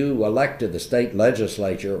that you elect to the state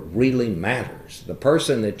legislature really matters. The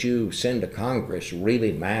person that you send to Congress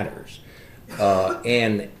really matters.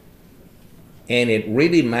 And it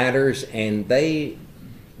really matters, and they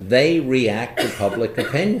react to public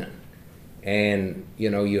opinion. And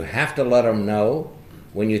you have to let them know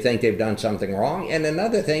when you think they've done something wrong. And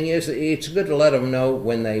another thing is, it's good to let them know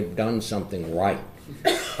when they've done something right.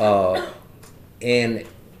 And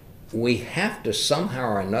we have to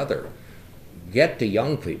somehow or another get to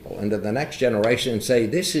young people and to the next generation and say,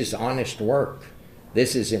 this is honest work.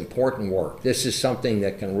 This is important work. This is something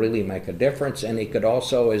that can really make a difference. And it could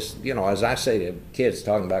also, as I say to kids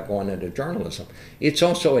talking about going into journalism, it's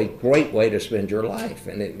also a great way to spend your life.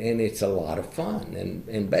 And it's a lot of fun.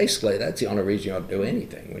 And basically, that's the only reason you ought to do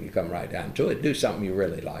anything when you come right down to it. Do something you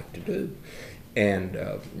really like to do. And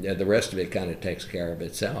the rest of it kind of takes care of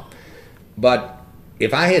itself. But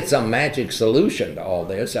if I had some magic solution to all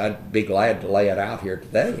this, I'd be glad to lay it out here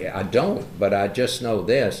today. I don't, but I just know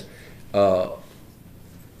this.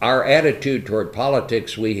 Our attitude toward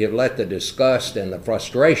politics, we have let the disgust and the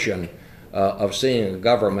frustration of seeing a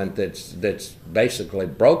government that's basically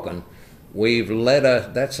broken,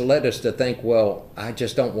 that's led us to think, well, I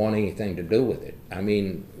just don't want anything to do with it. I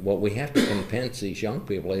mean, what we have to convince these young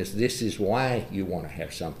people is this is why you want to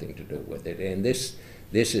have something to do with it. And this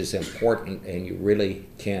is important, and you really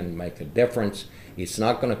can make a difference. It's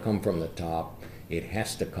not going to come from the top. It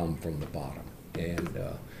has to come from the bottom. And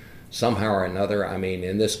somehow or another, I mean,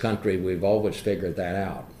 in this country, we've always figured that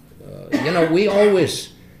out. We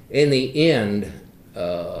always, in the end,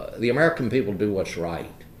 the American people do what's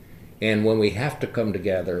right. And when we have to come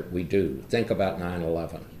together, we do. Think about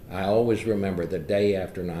 9/11. I always remember the day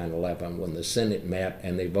after 9/11 when the Senate met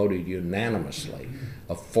and they voted unanimously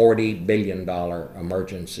a $40 billion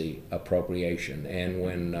emergency appropriation. And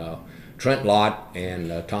when Trent Lott and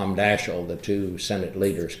Tom Daschle, the two Senate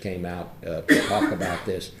leaders, came out to talk about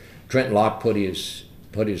this, Trent Lott put his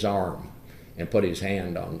arm and put his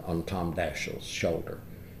hand on Tom Daschle's shoulder.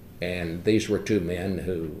 And these were two men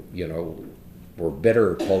who, were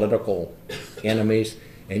bitter political enemies,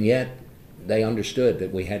 and yet they understood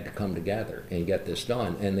that we had to come together and get this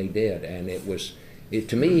done, and they did. And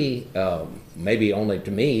to me, maybe only to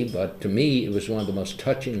me, but to me, it was one of the most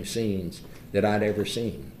touching scenes that I'd ever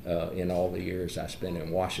seen in all the years I spent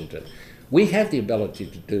in Washington. We have the ability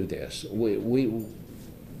to do this. We're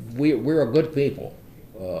a good people.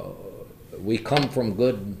 We come from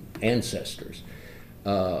good ancestors,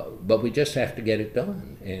 but we just have to get it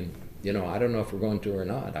done. And I don't know if we're going to or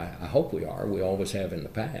not. I hope we are. We always have in the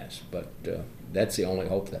past, but that's the only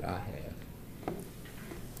hope that I have.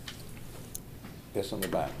 Yes, on the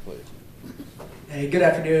back, please. Hey, good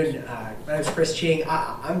afternoon. My name's Chris Ching.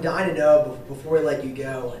 I'm dying to know, before we let you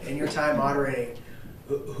go, in your time moderating,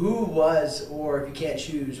 who was, or if you can't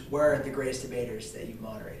choose, were the greatest debaters that you've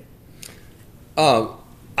moderated?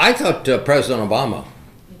 I thought President Obama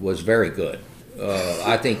was very good.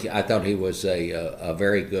 I thought he was a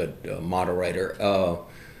very good moderator.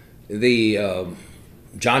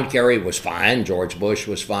 John Kerry was fine. George Bush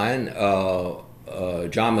was fine.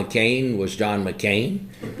 John McCain was John McCain.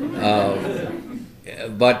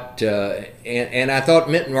 But I thought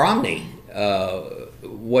Mitt Romney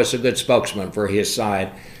was a good spokesman for his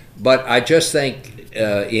side. But I just think,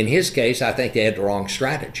 in his case, I think they had the wrong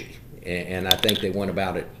strategy. And I think they went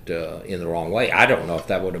about it in the wrong way. I don't know if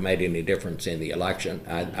that would have made any difference in the election.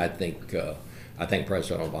 I think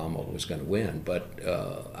President Obama was going to win, but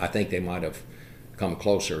I think they might have come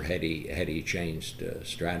closer had he changed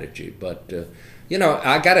strategy. But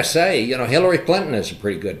I got to say, Hillary Clinton is a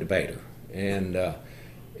pretty good debater. And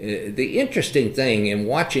the interesting thing in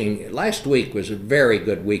watching, last week was a very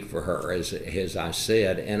good week for her, as I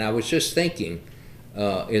said, and I was just thinking,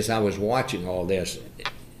 as I was watching all this,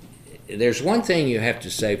 there's one thing you have to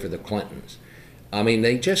say for the Clintons. I mean,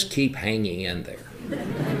 they just keep hanging in there.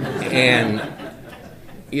 And,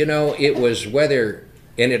 you know, it was whether,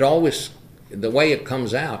 and it always, the way it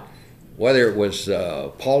comes out, whether it was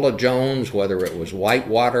Paula Jones, whether it was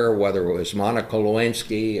Whitewater, whether it was Monica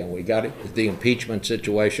Lewinsky, and we got the impeachment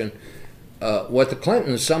situation, what the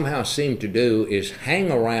Clintons somehow seem to do is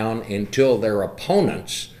hang around until their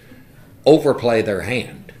opponents overplay their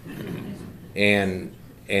hand.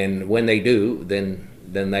 And when they do, then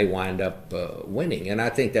they wind up winning. And I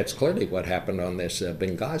think that's clearly what happened on this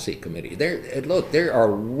Benghazi committee. There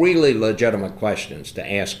are really legitimate questions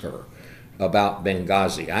to ask her about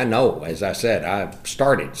Benghazi. I know, as I said, I've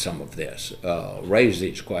started some of this, raised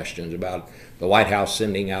these questions about the White House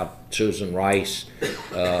sending out Susan Rice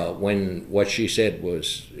when what she said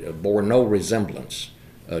bore no resemblance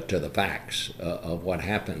to the facts of what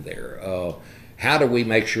happened there. How do we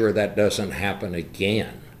make sure that doesn't happen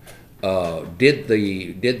again? Did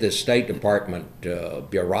the State Department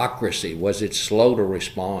bureaucracy, was it slow to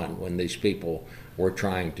respond when these people were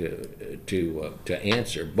trying to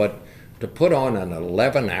answer? But to put on an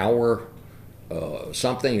 11-hour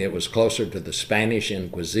something that was closer to the Spanish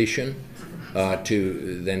Inquisition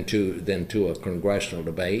than to a congressional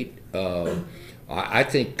debate, I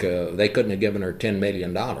think they couldn't have given her $10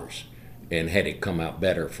 million and had it come out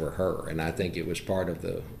better for her. And I think it was part of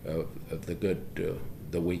the good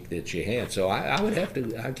the week that she had. So I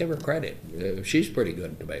give her credit. She's a pretty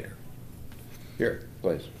good debater. Here,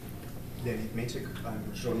 please. David Michik, I'm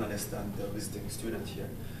a journalist and a visiting student here.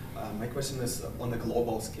 My question is on a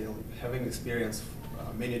global scale, having experienced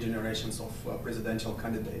many generations of presidential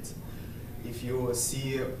candidates, if you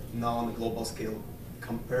see now on a global scale,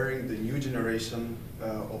 comparing the new generation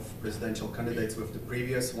of presidential candidates with the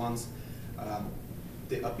previous ones,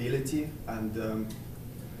 the ability and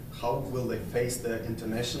how will they face the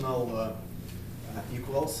international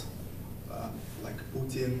equals, like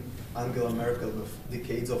Putin, Angela Merkel, with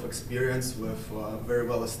decades of experience, with very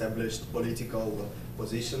well-established political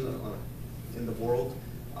position in the world?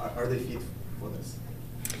 Are they fit for this?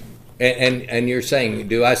 And you're saying,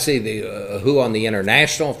 do I see who on the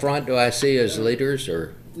international front do I see as leaders,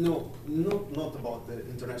 or? No, not about the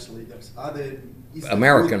international leaders.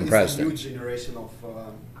 American presidents? Is the new generation of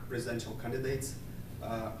presidential candidates,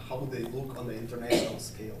 how they look on the international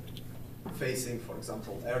scale, facing, for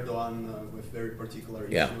example, Erdogan with very particular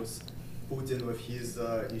issues, Putin with his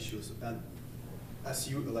issues, and as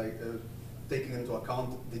you taking into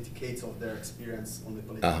account the decades of their experience on the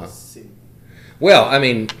political scene. Well, I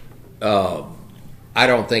mean, I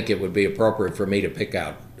don't think it would be appropriate for me to pick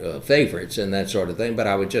out favorites and that sort of thing, but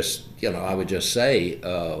I would just say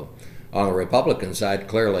on the Republican side,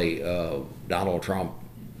 clearly Donald Trump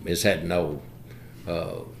has had no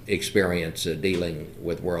experience dealing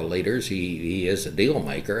with world leaders. He is a deal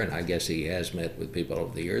maker, and I guess he has met with people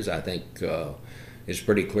over the years. I think it's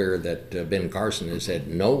pretty clear that Ben Carson has had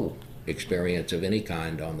no experience of any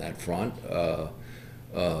kind on that front.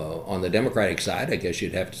 On the Democratic side, I guess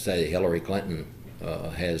you'd have to say Hillary Clinton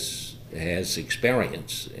has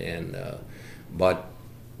experience, and but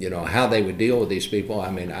how they would deal with these people.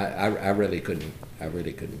 I mean, I really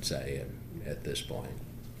couldn't say at this point.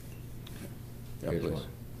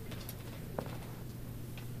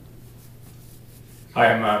 Hi,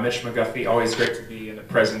 I'm Mitch McGuffey. Always great to be in the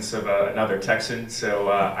presence of another Texan. So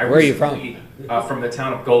where are you from? From the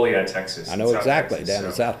town of Goliad, Texas. I know exactly, down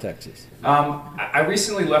in South Texas. I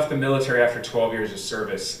recently left the military after 12 years of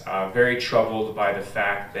service, very troubled by the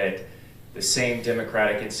fact that the same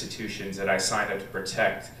democratic institutions that I signed up to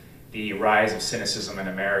protect, the rise of cynicism in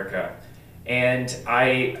America. And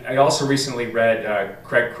I also recently read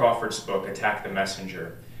Craig Crawford's book, Attack the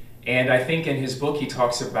Messenger. And I think in his book he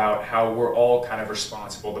talks about how we're all kind of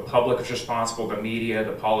responsible. The public is responsible, the media,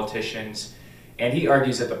 the politicians. And he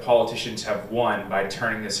argues that the politicians have won by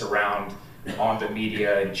turning this around on the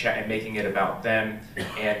media and making it about them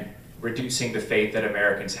and reducing the faith that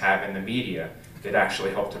Americans have in the media that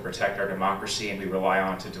actually help to protect our democracy and we rely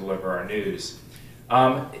on to deliver our news.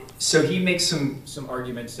 So he makes some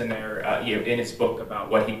arguments in there, in his book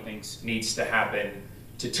about what he thinks needs to happen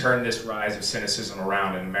to turn this rise of cynicism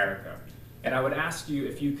around in America. And I would ask you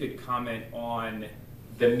if you could comment on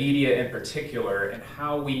the media in particular and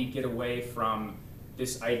how we get away from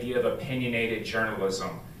this idea of opinionated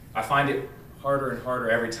journalism. I find it harder and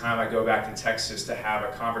harder every time I go back to Texas to have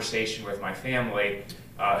a conversation with my family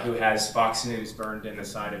who has Fox News burned in the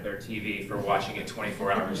side of their TV for watching it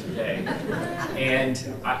 24 hours a day. And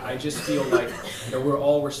I just feel like we're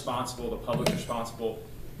all responsible, the public's responsible,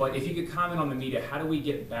 but if you could comment on the media, how do we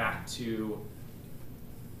get back to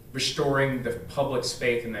restoring the public's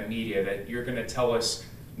faith in the media, that you're going to tell us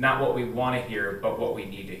not what we want to hear, but what we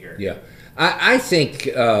need to hear? Yeah. I think,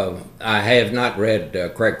 I have not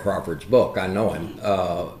read Craig Crawford's book, I know him,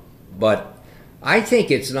 but I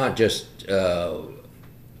think it's not just a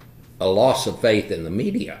loss of faith in the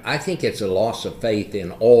media. I think it's a loss of faith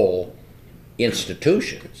in all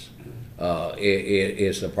institutions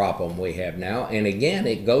is the problem we have now. And again,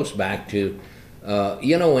 it goes back to,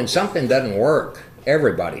 when something doesn't work,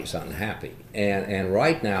 everybody's unhappy. And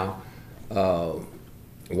right now,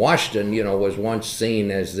 Washington, was once seen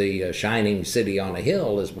as the shining city on a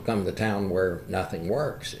hill, has become the town where nothing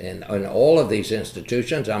works. And all of these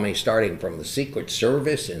institutions, starting from the Secret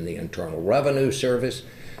Service and the Internal Revenue Service,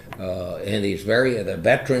 and the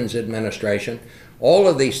Veterans Administration, all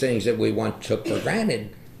of these things that we once took for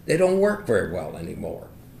granted, they don't work very well anymore.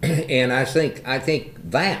 And I think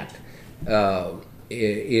that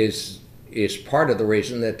is part of the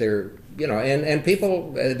reason that they're, and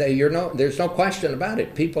people, there's no question about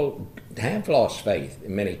it. People have lost faith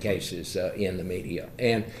in many cases in the media.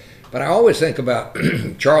 But I always think about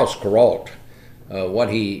Charles Kuralt, what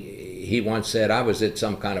he once said. I was at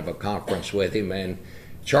some kind of a conference with him, and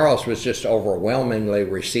Charles was just overwhelmingly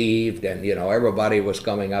received, and everybody was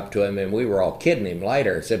coming up to him, and we were all kidding him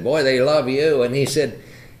later. Said, "Boy, they love you." And he said,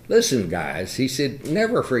 "Listen, guys," he said,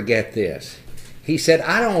 "never forget this." He said,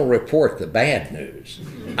 "I don't report the bad news.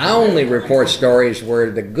 I only report stories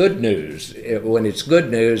where the good news, when it's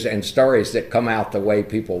good news, and stories that come out the way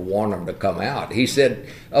people want them to come out." He said,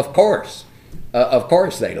 of course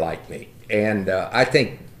they like me. And I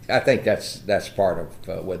think that's part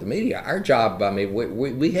of with the media. Our job,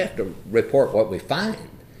 we have to report what we find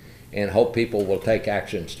and hope people will take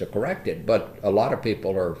actions to correct it. But a lot of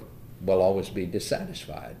people will always be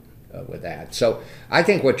dissatisfied with that. So I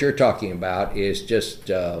think what you're talking about is just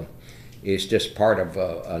part of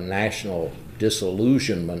a national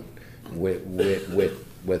disillusionment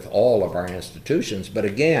with all of our institutions. But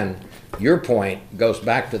again, your point goes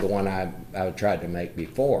back to the one I tried to make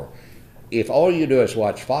before. If all you do is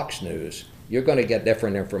watch Fox News, you're going to get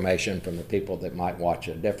different information from the people that might watch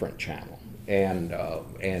a different channel. And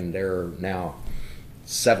there are now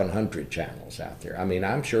 700 channels out there.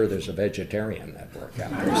 I'm sure there's a vegetarian network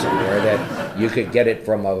out there somewhere that you could get it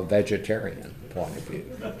from a vegetarian point of view.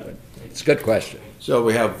 But it's a good question. So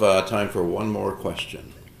we have time for one more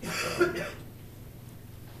question.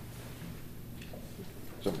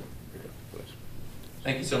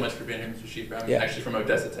 Thank you so much for being here, Mr. Schieffer. I'm Yeah. actually from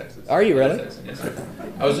Odessa, Texas. Are you really? Odessa, yes, sir.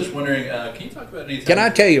 I was just wondering, can you talk about any time... Can I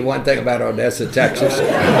tell you one thing about Odessa, Texas?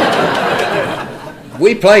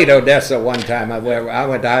 We played Odessa one time. I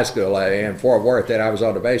went to high school in Fort Worth, and I was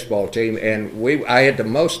on the baseball team, and I had the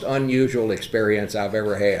most unusual experience I've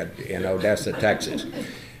ever had in Odessa, Texas.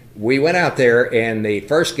 We went out there, and the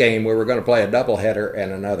first game, we were going to play a doubleheader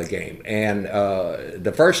and another game. And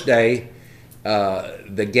the first day,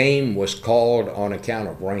 the game was called on account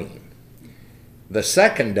of rain. The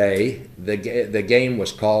second day, the game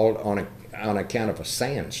was called on account of a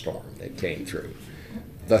sandstorm that came through.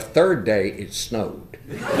 The third day, it snowed.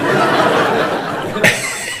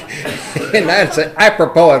 And that's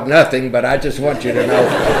apropos of nothing, but I just want you to know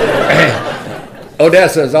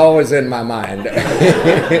Odessa is always in my mind.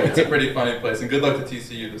 It's a pretty funny place, and good luck to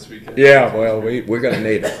TCU this weekend. Yeah, well, we're going to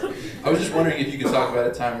need it. I was just wondering if you could talk about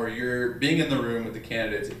a time where you're being in the room with the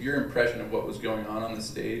candidates, if your impression of what was going on the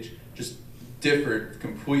stage just differed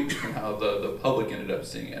completely from how the public ended up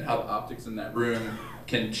seeing it, and how the optics in that room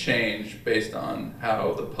can change based on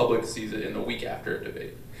how the public sees it in the week after a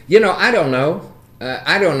debate. I don't know.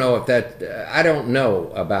 I don't know if that. I don't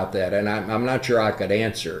know about that, and I'm not sure I could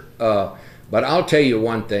answer. But I'll tell you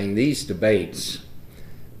one thing: these debates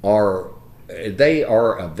are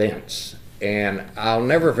events, and I'll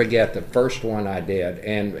never forget the first one I did.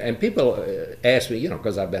 And people ask me,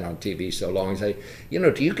 because I've been on TV so long, and say,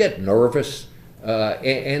 do you get nervous?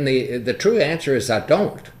 And the true answer is I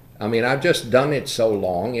don't. I've just done it so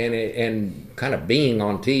long, and kind of being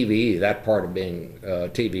on TV, that part of being a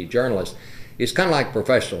TV journalist, is kind of like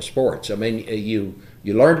professional sports. You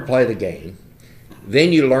learn to play the game,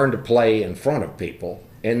 then you learn to play in front of people,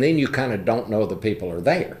 and then you kind of don't know the people are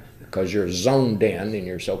there because you're zoned in and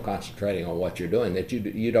you're so concentrating on what you're doing that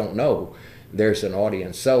you don't know there's an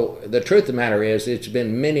audience. So the truth of the matter is, it's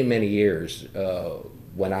been many, many years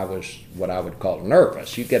when I was what I would call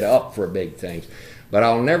nervous. You get up for big things. But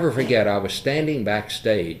I'll never forget, I was standing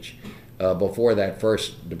backstage before that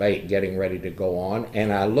first debate getting ready to go on,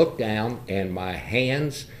 and I looked down and my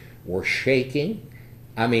hands were shaking.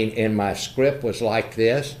 I mean, and my script was like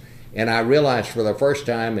this, and I realized for the first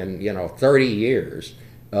time in 30 years,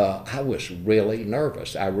 I was really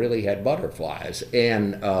nervous. I really had butterflies,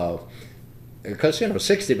 and because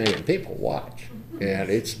 60 million people watch,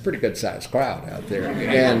 and it's a pretty good sized crowd out there,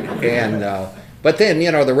 but then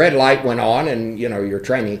the red light went on, and your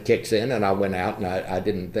training kicks in, and I went out and I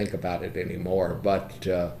didn't think about it anymore. But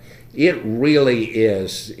it really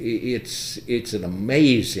is. It's an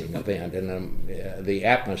amazing event, and the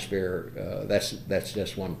atmosphere. That's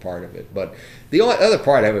just one part of it. But the other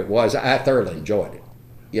part of it was I thoroughly enjoyed it,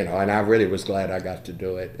 and I really was glad I got to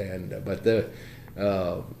do it. And but the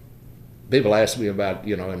people ask me about,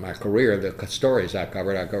 in my career, the stories I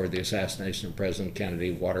covered. I covered the assassination of President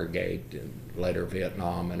Kennedy, Watergate, and later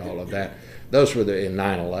Vietnam, and all of that. Those were in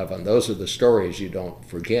 9/11. Those are the stories you don't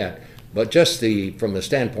forget. But just from the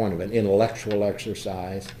standpoint of an intellectual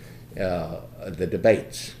exercise, the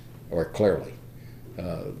debates are clearly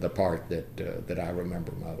the part that I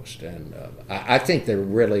remember most. And I think they're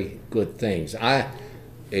really good things.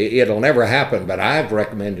 It'll never happen, but I've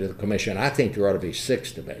recommended to the commission, I think there ought to be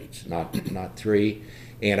 6 debates, not 3.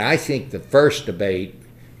 And I think the first debate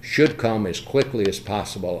should come as quickly as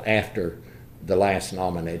possible after the last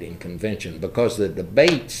nominating convention, because the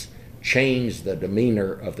debates change the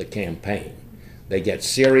demeanor of the campaign. They get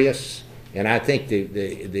serious, and I think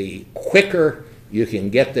the quicker you can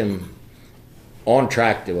get them on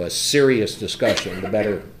track to a serious discussion, the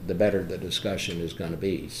better the discussion is going to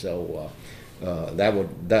be. So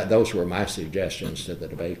those were my suggestions to the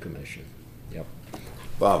debate commission. Yep.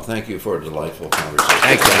 Bob, thank you for a delightful conversation.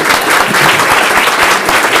 Thank you.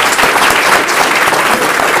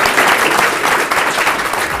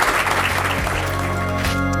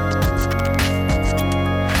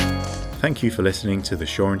 Thank you for listening to the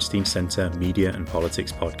Shorenstein Center Media and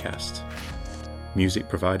Politics podcast. Music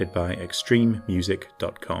provided by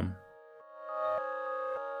extrememusic.com.